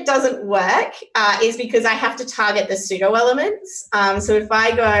reason that it doesn't work is because I have to target the pseudo elements. So if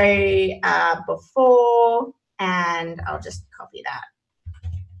I go before, and I'll just copy that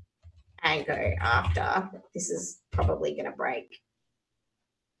and go after, this is probably going to break.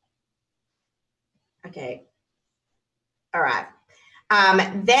 Okay. All right.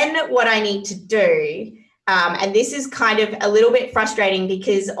 Then what I need to do, and this is kind of a little bit frustrating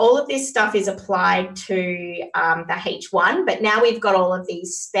because all of this stuff is applied to the H1, but now we've got all of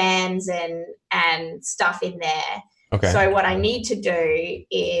these spans and stuff in there. Okay. So what I need to do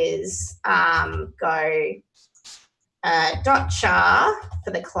is go .char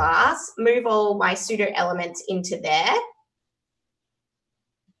for the class, move all my pseudo elements into there.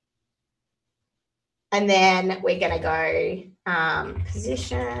 And then we're going to go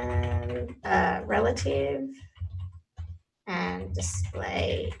position, relative, and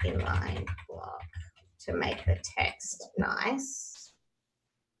display inline block to make the text nice.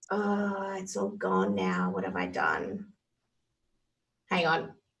 Oh, it's all gone now. What have I done? Hang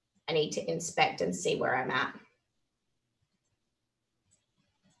on. I need to inspect and see where I'm at.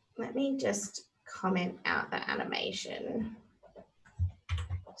 Let me just comment out the animation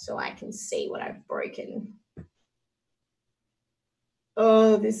so I can see what I've broken.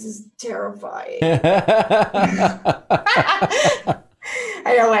 Oh, this is terrifying. I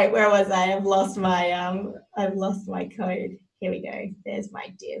know, wait, where was I? I've lost my code. Here we go. There's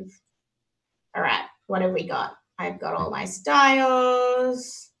my div. All right, what have we got? I've got all my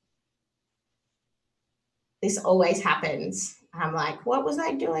styles. This always happens. I'm like, what was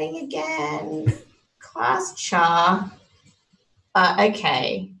I doing again? Class char.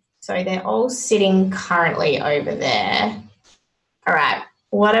 Okay, so they're all sitting currently over there. All right,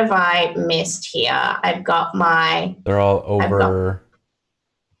 what have I missed here? I've got my... They're all over...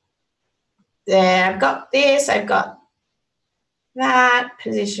 I've got this, I've got that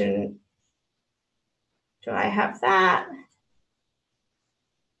position. Do I have that?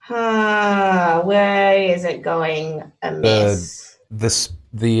 Where is it going amiss? The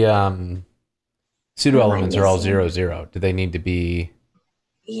pseudo elements are all 0, 0. Do they need to be...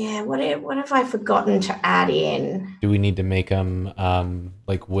 Yeah, what have I forgotten to add in? Do we need to make them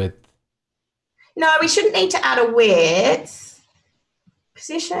like width? No, we shouldn't need to add a width.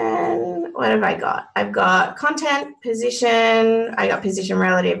 Position, what have I got? I've got content, position, I got position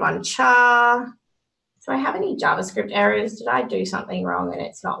relative on char. Do I have any JavaScript errors? Did I do something wrong and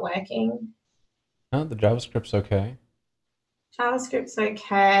it's not working? No, the JavaScript's okay. JavaScript's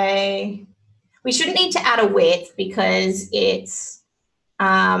okay. We shouldn't need to add a width because it's,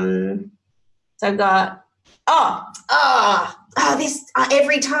 so I've got, this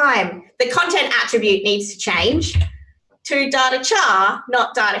every time. The content attribute needs to change to data char,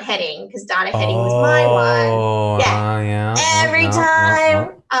 not data heading, because data heading was my one. Yeah. Every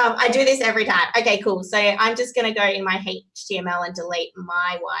time. I do this every time. Okay, cool. So I'm just going to go in my HTML and delete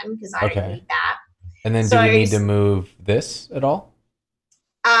my one because I don't need that. And then do we need to move this at all?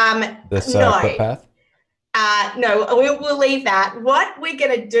 This no. clip path? No, we'll leave that. What we're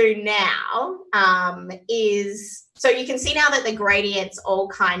going to do now is, so you can see now that the gradient's all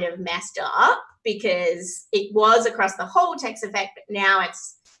kind of messed up because it was across the whole text effect, but now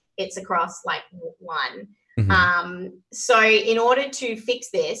it's across like one. Mm-hmm. So in order to fix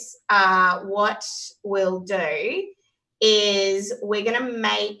this, what we'll do is we're going to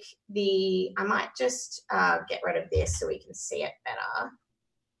make I might just get rid of this so we can see it better.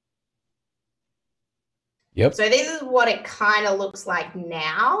 Yep. So this is what it kind of looks like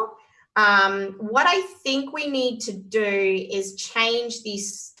now. What I think we need to do is change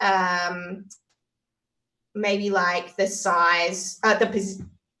this, maybe like the size,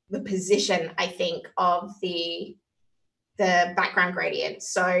 the position, I think, of the background gradient.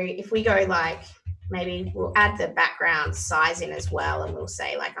 So if we go like, maybe we'll add the background size in as well, and we'll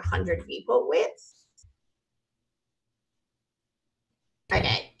say like 100 viewport width.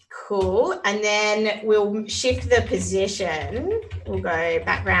 Okay, cool. And then we'll shift the position. We'll go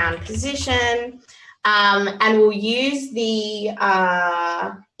background position, and we'll use the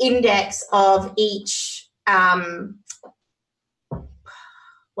index of each,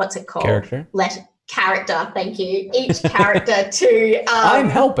 what's it called? Character, thank you. Each character to I'm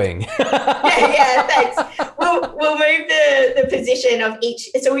helping. yeah, thanks. We'll move the position of each,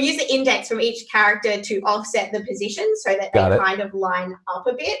 so we'll use the index from each character to offset the position so that they kind of line up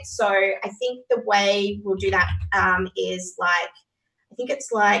a bit. So I think the way we'll do that is like, I think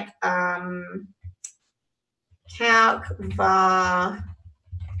it's like calc var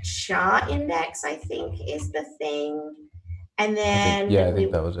chart index, I think is the thing. And then I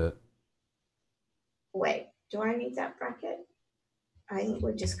think that was it. Wait, do I need that bracket? I think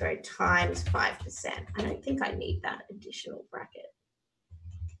we'll just go times 5%. I don't think I need that additional bracket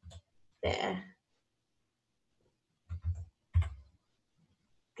there.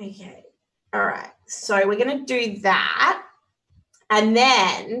 Okay, all right. So we're going to do that. And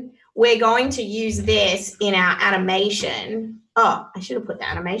then we're going to use this in our animation. Oh, I should have put the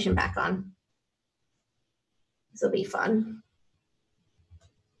animation back on. This will be fun.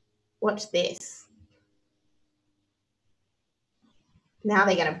 Watch this. Now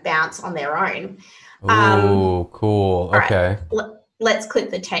they're going to bounce on their own. Oh, cool. Okay. Right. Let's click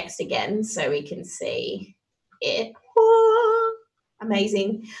the text again so we can see it. Oh,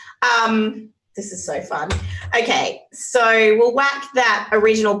 amazing. This is so fun. Okay, so we'll whack that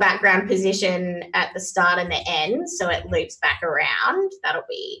original background position at the start and the end so it loops back around. That'll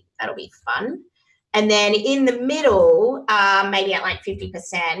be fun. And then in the middle, maybe at like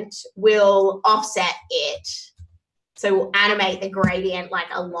 50%, we'll offset it. So we'll animate the gradient like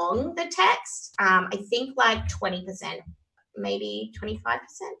along the text. I think like 20%, maybe 25%,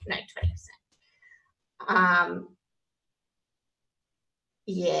 no, 20%.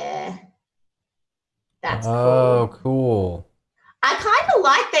 Yeah, that's cool. Oh, cool. I kind of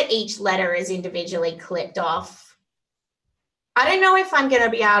like that each letter is individually clipped off. I don't know if I'm going to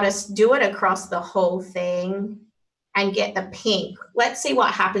be able to do it across the whole thing and get the pink. Let's see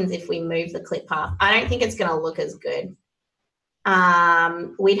what happens if we move the clip path. I don't think it's going to look as good.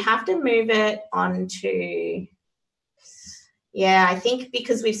 We'd have to move it onto, yeah, I think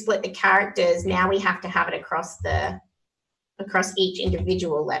because we've split the characters, now we have to have it across each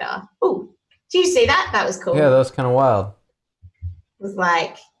individual letter. Oh, do you see that? That was cool. Yeah, that was kind of wild. It was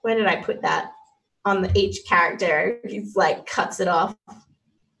like, where did I put that? On each character, he's like cuts it off.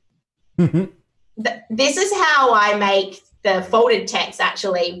 This is how I make the folded text,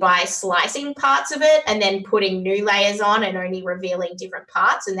 actually, by slicing parts of it and then putting new layers on and only revealing different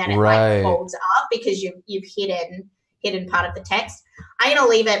parts, and then it like folds up because you've hidden part of the text. I'm gonna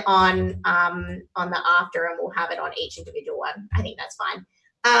leave it on the after, and we'll have it on each individual one. I think that's fine.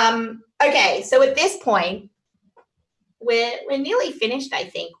 Okay, so at this point, we're nearly finished, I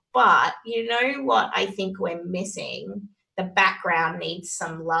think. But you know what I think we're missing? The background needs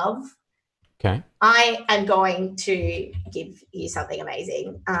some love. Okay. I am going to give you something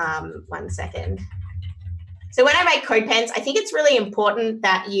amazing. 1 second. So when I make code pens, I think it's really important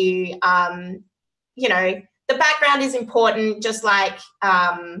that you, you know, the background is important, just like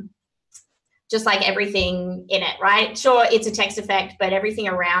everything in it, right? Sure, it's a text effect, but everything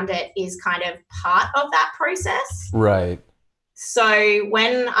around it is kind of part of that process. Right. So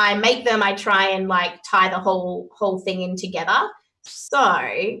when I make them, I try and like tie the whole thing in together.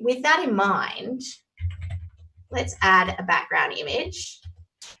 So with that in mind, let's add a background image.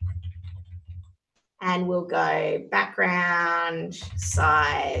 And we'll go background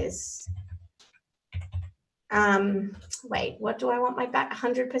size. Wait, what do I want my back?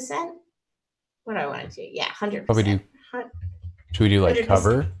 100%? What do I want to do? Yeah, 100%. Should we do like 100%.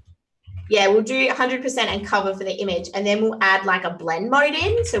 Cover? Yeah, we'll do 100% and cover for the image, and then we'll add like a blend mode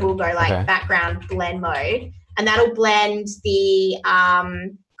in. So we'll go like background blend mode, and that'll blend the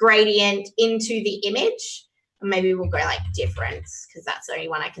gradient into the image. And maybe we'll go like difference, because that's the only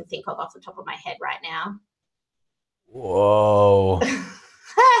one I can think of off the top of my head right now. Whoa.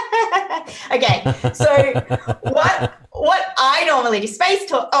 Okay, so what I normally do, space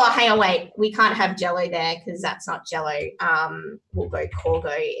talk. Oh, hang on, wait. We can't have Jello there because that's not Jello. We'll go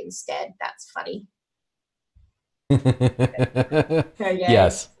Corgo instead. That's funny. Okay.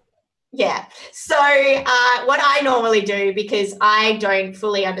 Yes. Yeah. So what I normally do, because I don't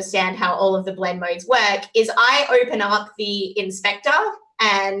fully understand how all of the blend modes work, is I open up the inspector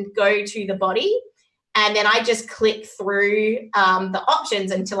and go to the body. And then I just click through the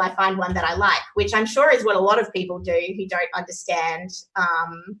options until I find one that I like, which I'm sure is what a lot of people do who don't understand.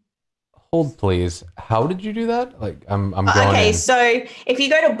 Hold please. How did you do that? Like I'm going Okay, in. so if you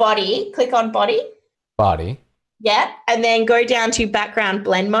go to body, click on body. Body. Yeah. And then go down to background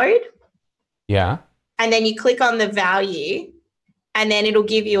blend mode. Yeah. And then you click on the value and then it'll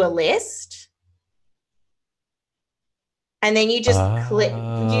give you a list. And then you just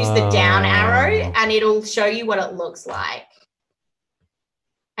use the down arrow and it'll show you what it looks like.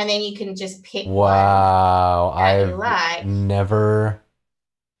 And then you can just pick one that you like. Never.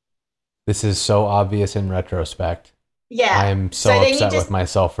 This is so obvious in retrospect. Yeah. I'm so upset with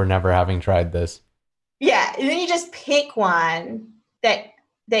myself for never having tried this. Yeah. And then you just pick one that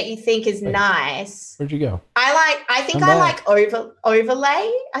you think is nice. Where'd you go? I think I like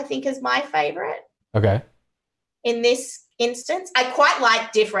overlay, I think is my favorite. Okay. In this instance, I quite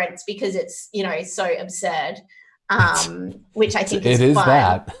like difference because it's, so absurd. Which I think is fun.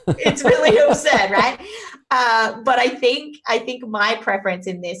 That. It's really absurd, right? But I think my preference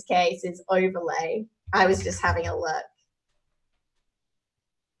in this case is overlay. I was just having a look.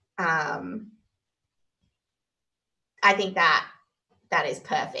 I think that is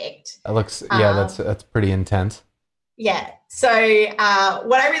perfect. It looks, that's pretty intense. Yeah. So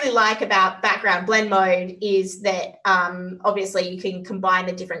what I really like about background blend mode is that obviously you can combine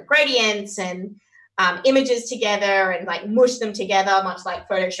the different gradients and images together and like mush them together, much like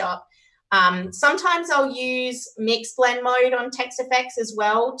Photoshop. Sometimes I'll use mix blend mode on text effects as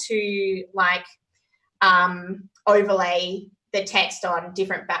well to like overlay the text on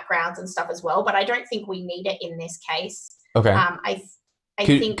different backgrounds and stuff as well. But I don't think we need it in this case. Okay. I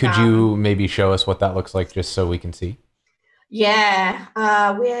think. Could you maybe show us what that looks like just so we can see? Yeah.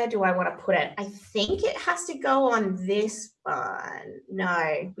 Where do I want to put it? I think it has to go on this one.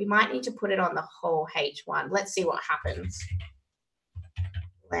 No, we might need to put it on the whole H1. Let's see what happens.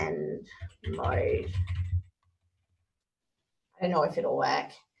 Blend mode. I don't know if it'll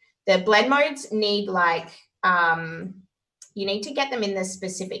work. The blend modes need like, you need to get them in the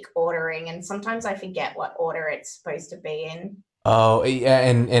specific ordering. And sometimes I forget what order it's supposed to be in. Oh, yeah,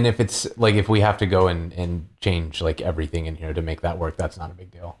 and if it's like if we have to go and change like everything in here to make that work, that's not a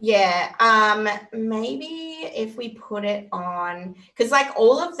big deal. Yeah, maybe if we put it on, because like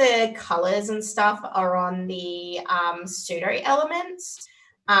all of the colors and stuff are on the pseudo elements.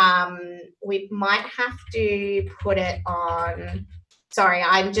 We might have to put it on. Sorry,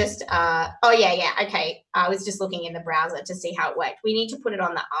 I'm just. Oh yeah, okay. I was just looking in the browser to see how it worked. We need to put it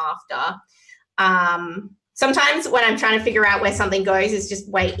on the after. Sometimes when I'm trying to figure out where something goes, it's just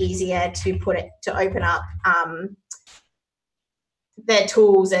way easier to open up the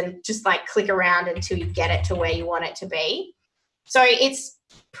tools and just like click around until you get it to where you want it to be. So it's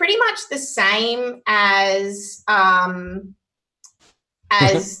pretty much the same as background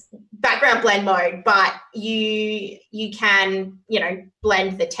blend mode, but you can,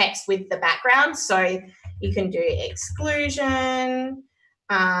 blend the text with the background. So you can do exclusion,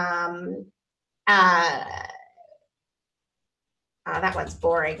 that one's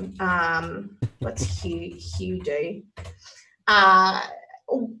boring. What's hue do?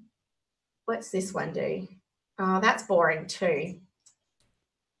 What's this one do? Oh, that's boring too.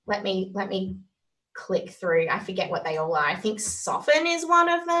 Let me click through. I forget what they all are. I think soften is one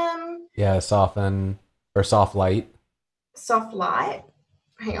of them. Yeah, soften or soft light. Soft light.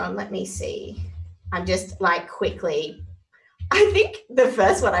 Hang on, let me see. I'm just like quickly. I think the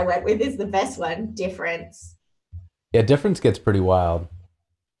first one I went with is the best one, difference. Yeah, difference gets pretty wild.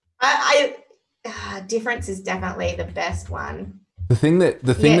 Difference is definitely the best one. The thing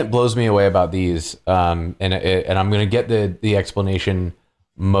that blows me away about these, and I'm going to get the explanation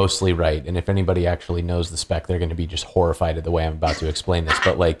mostly right. And if anybody actually knows the spec, they're going to be just horrified at the way I'm about to explain this.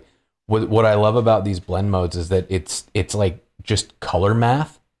 But like, what I love about these blend modes is that it's like just color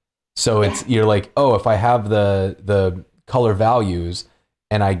math. So you're like, oh, if I have the color values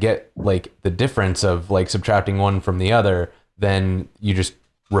and I get like the difference of like subtracting one from the other, then you just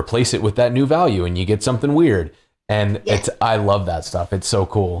replace it with that new value and you get something weird. And I love that stuff. It's so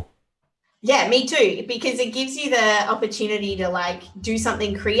cool. Yeah, me too, because it gives you the opportunity to like do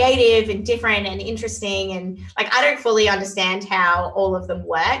something creative and different and interesting. And like, I don't fully understand how all of them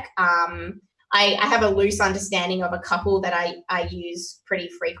work. I have a loose understanding of a couple that I use pretty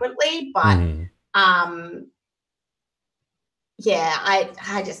frequently, but yeah,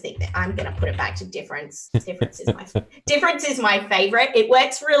 I just think that I'm going to put it back to difference. Difference is my favorite. It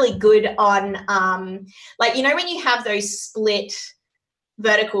works really good on like, you know, when you have those split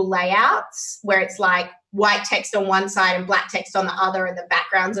vertical layouts where it's like white text on one side and black text on the other and the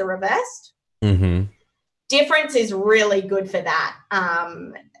backgrounds are reversed. Difference is really good for that.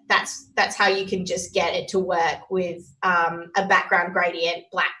 That's how you can just get it to work with a background gradient,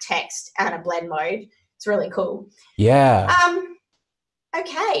 black text, and a blend mode. It's really cool. Yeah.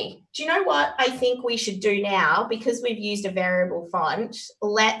 Okay. Do you know what I think we should do now? Because we've used a variable font,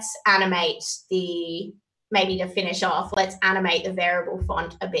 let's animate maybe to finish off, let's animate the variable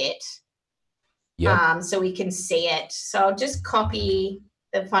font a bit. So we can see it. So I'll just copy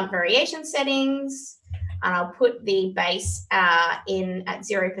the font variation settings, and I'll put the base in at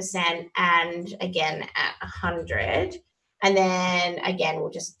 0% and again at 100. And then again, we'll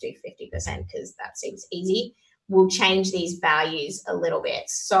just do 50% because that seems easy. We'll change these values a little bit.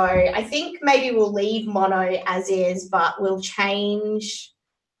 So I think maybe we'll leave mono as is, but we'll change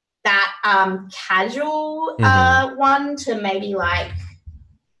that casual one to maybe like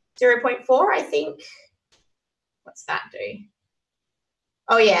 0.4, I think. What's that do?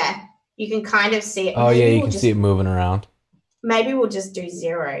 Oh, yeah. You can kind of see it. Oh, maybe you can see it moving around. Maybe we'll just do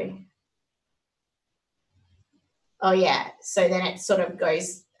 0. Oh, yeah. So then it sort of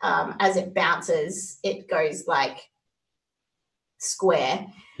goes, as it bounces, it goes like square.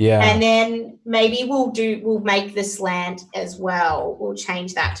 Yeah. And then maybe we'll make the slant as well. We'll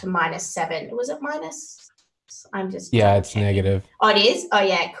change that to -7. Was it minus? I'm just it's negative. Oh, it is? Oh,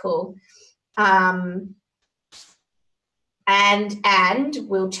 yeah, cool. And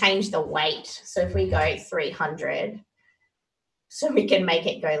we'll change the weight. So if we go 300, so we can make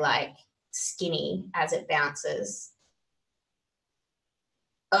it go like skinny as it bounces.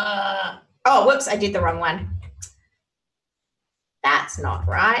 Oh, whoops, I did the wrong one. That's not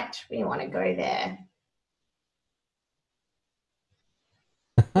right. We want to go there.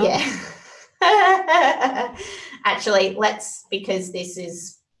 Yeah. Actually, because this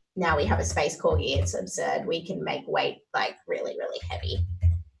is, now we have a space corgi, it's absurd. We can make weight like really, really heavy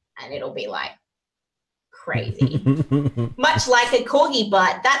and it'll be like crazy. Much like a corgi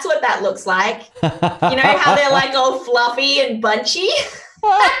butt. That's what that looks like. You know how they're like all fluffy and bunchy?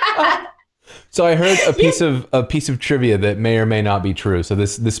 So I heard a piece of trivia that may or may not be true. So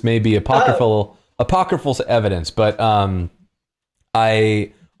this may be apocryphal evidence, but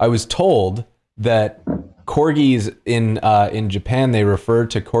I was told that corgis in Japan, they refer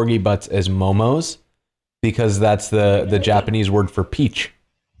to corgi butts as momos because that's the Japanese word for peach.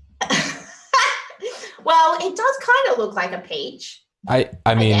 Well, it does kind of look like a peach.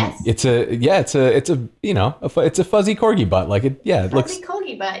 I mean, it's a you know, it's a fuzzy corgi butt. Like it looks fuzzy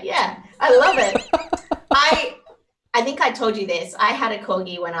corgi butt. Yeah, I love it. I think I told you this. I had a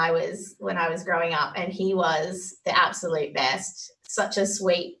corgi when I was growing up, and he was the absolute best. Such a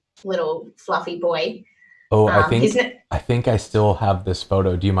sweet little fluffy boy. Oh, I think I still have this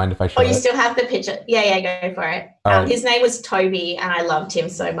photo. Do you mind if I show it? Oh, you still have the picture? Yeah, go for it. His name was Toby, and I loved him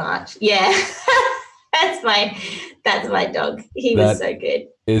so much. Yeah. That's my dog. He was so good.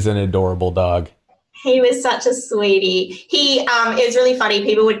 Is an adorable dog. He was such a sweetie. It was really funny.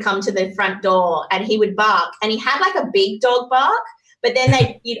 People would come to the front door and he would bark, and he had like a big dog bark, but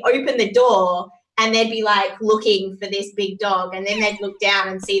then you'd open the door and they'd be like looking for this big dog, and then they'd look down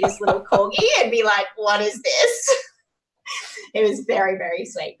and see this little corgi and be like, what is this? It was very, very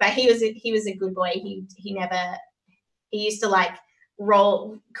sweet. But he was a good boy. He used to like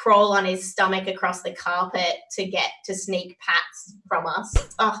crawl on his stomach across the carpet to sneak pats from us.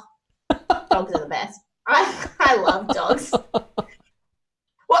 Oh, dogs are the best. I love dogs.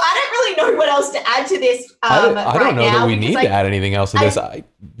 Well, I don't really know what else to add to this. I don't know that we need to add anything else to this.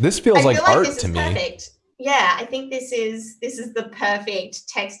 This feels like art to me. Perfect. Yeah, I think this is the perfect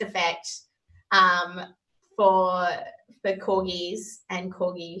text effect for corgis and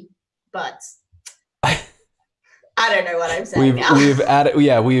corgi butts. I don't know what I'm saying now.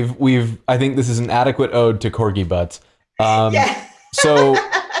 I think this is an adequate ode to corgi butts. Yeah. So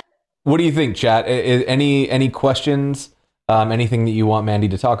what do you think, chat? Any questions? Anything that you want Mandy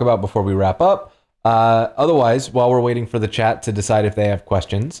to talk about before we wrap up? Otherwise, while we're waiting for the chat to decide if they have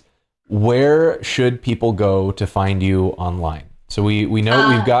questions, where should people go to find you online? So we know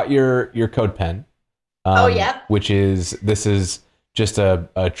we've got your CodePen. This is just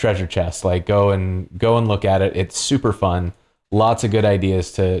a treasure chest. Like go and look at it. It's super fun. Lots of good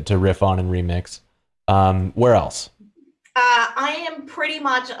ideas to riff on and remix. Where else? I am pretty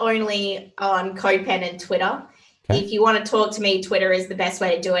much only on CodePen and Twitter. Okay. If you want to talk to me, Twitter is the best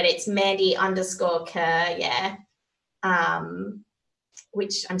way to do it. It's Mandy_Kerr, yeah.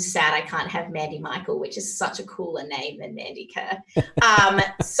 Which I'm sad I can't have Mandy Michael, which is such a cooler name than Mandy Kerr.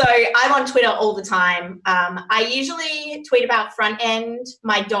 So I'm on Twitter all the time. I usually tweet about front end,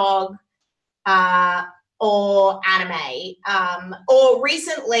 my dog, or anime, or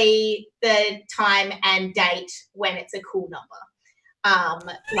recently the time and date when it's a cool number.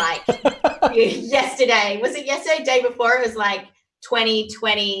 Like yesterday, was it yesterday, day before? It was like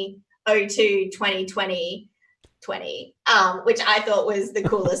 2020, 02, 2020. 20, which I thought was the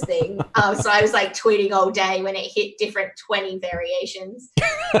coolest thing. So I was like tweeting all day when it hit different 20 variations.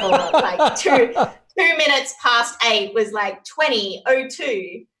 Or like two minutes past 8 was like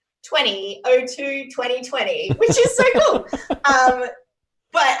 2002, 2002, 2020, which is so cool. But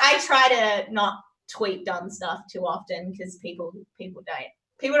I try to not tweet dumb stuff too often because people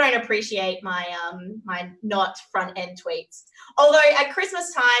don't appreciate my my not front end tweets. Although at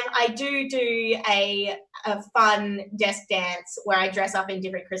Christmas time, I do a fun desk dance where I dress up in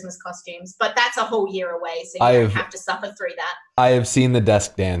different Christmas costumes, but that's a whole year away, so you don't have to suffer through that. I have seen the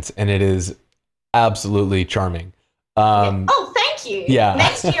desk dance, and it is absolutely charming. Oh, thank you. Yeah.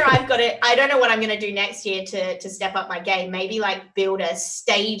 Next year I've got it. I don't know what I'm going to do next year to step up my game. Maybe like build a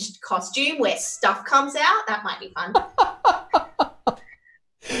staged costume where stuff comes out. That might be fun.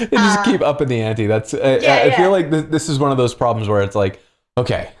 And just keep upping the ante. That's I feel like this is one of those problems where it's like,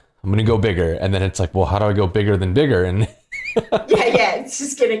 okay, I'm gonna go bigger, and then it's like, well, how do I go bigger than bigger? And it's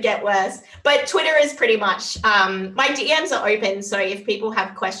just gonna get worse. But Twitter is pretty much my DMs are open, so if people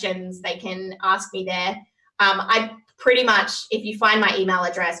have questions, they can ask me there. I pretty much, if you find my email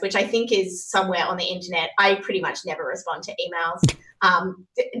address, which I think is somewhere on the internet, I pretty much never respond to emails.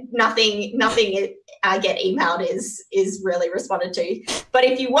 Nothing I get emailed is really responded to. But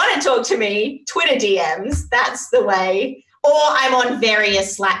if you want to talk to me, Twitter DMs, that's the way. Or I'm on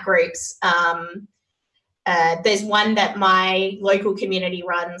various Slack groups. There's one that my local community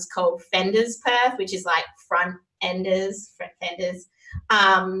runs called Fenders Perth, which is like front fenders.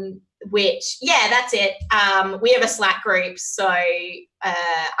 Which, that's it. We have a Slack group, so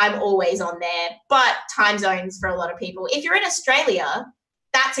I'm always on there. But time zones for a lot of people. If you're in Australia,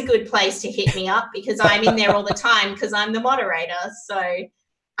 that's a good place to hit me up because I'm in there all the time because I'm the moderator. So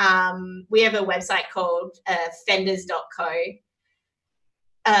we have a website called fenders.co.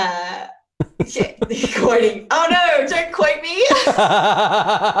 Quoting. Oh no, don't quote me.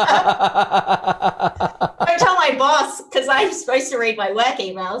 Don't tell my boss because I'm supposed to read my work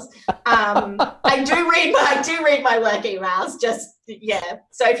emails. I do read my work emails.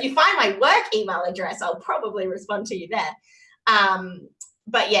 So if you find my work email address, I'll probably respond to you there.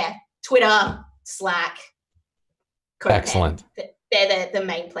 But Twitter, Slack, CodePen. Excellent. They're the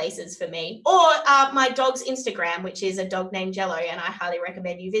main places for me. Or my dog's Instagram, which is a dog named Jello, and I highly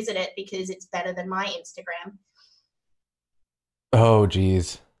recommend you visit it because it's better than my Instagram. Oh,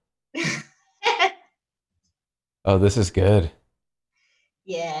 geez. Oh, this is good.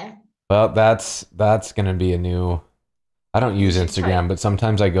 Yeah. Well, that's going to be a new... I don't use Instagram, but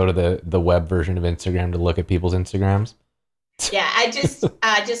sometimes I go to the web version of Instagram to look at people's Instagrams. Yeah, I just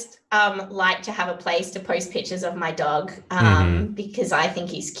like to have a place to post pictures of my dog because I think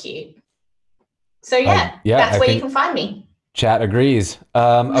he's cute. So that's where you can find me. Chat agrees.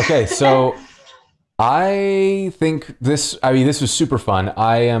 Okay, so I think this was super fun.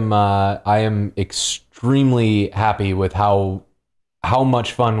 I am extremely happy with how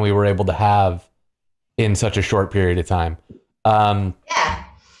much fun we were able to have in such a short period of time.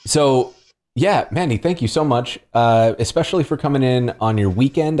 So yeah, Mandy, thank you so much, especially for coming in on your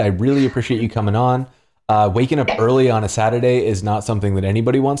weekend. I really appreciate you coming on. Waking up early on a Saturday is not something that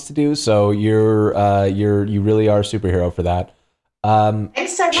anybody wants to do, so you really are a superhero for that.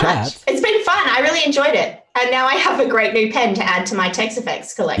 Thanks so much. It's been fun. I really enjoyed it, and now I have a great new pen to add to my text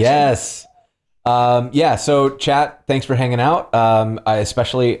effects collection. Yes. So chat, thanks for hanging out.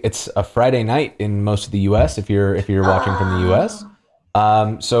 Especially it's a Friday night in most of the US if you're watching from the US.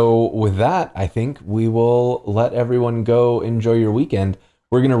 So with that, I think we will let everyone go enjoy your weekend.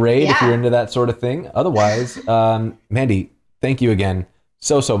 We're going to raid if you're into that sort of thing. Otherwise, Mandy, thank you again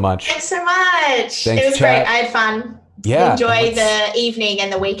so much. Thanks so much. It was great. I had fun. Yeah. Enjoy the evening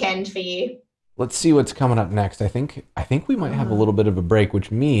and the weekend for you. Let's see what's coming up next. I think we might have a little bit of a break,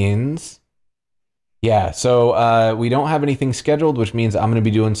 which means... Yeah, so we don't have anything scheduled, which means I'm going to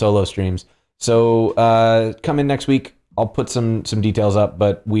be doing solo streams. So come in next week. I'll put some details up,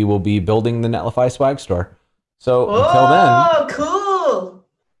 but we will be building the Netlify swag store. So until then... Oh, cool.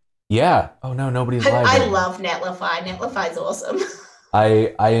 Yeah. Oh no, nobody's live I right now. love Netlify. Netlify's awesome.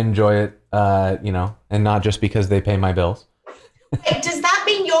 I enjoy it, you know, and not just because they pay my bills. Wait, does that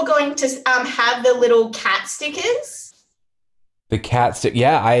mean you're going to have the little cat stickers The cat stick,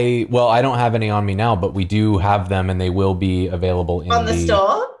 yeah. I don't have any on me now, but we do have them, and they will be available on the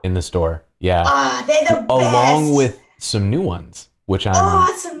store? in the store. Yeah, Oh, they're the along best. with some new ones, which I'm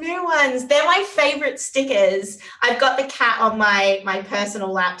Oh, some new ones. They're my favorite stickers. I've got the cat on my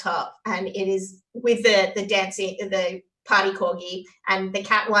personal laptop, and it is with the dancing the party corgi, and the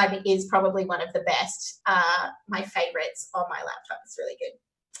cat one is probably one of the best. My favorites on my laptop. It's really good.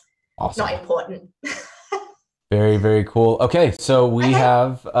 awesome. Not important. Very, very cool. Okay, so we Okay.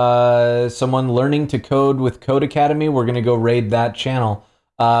 have someone learning to code with Code Academy. We're gonna go raid that channel.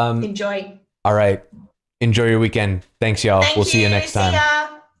 Enjoy. All right. Enjoy your weekend. Thanks, y'all. We'll Thank see you you. next See time.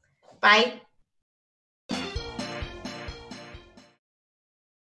 ya. Bye.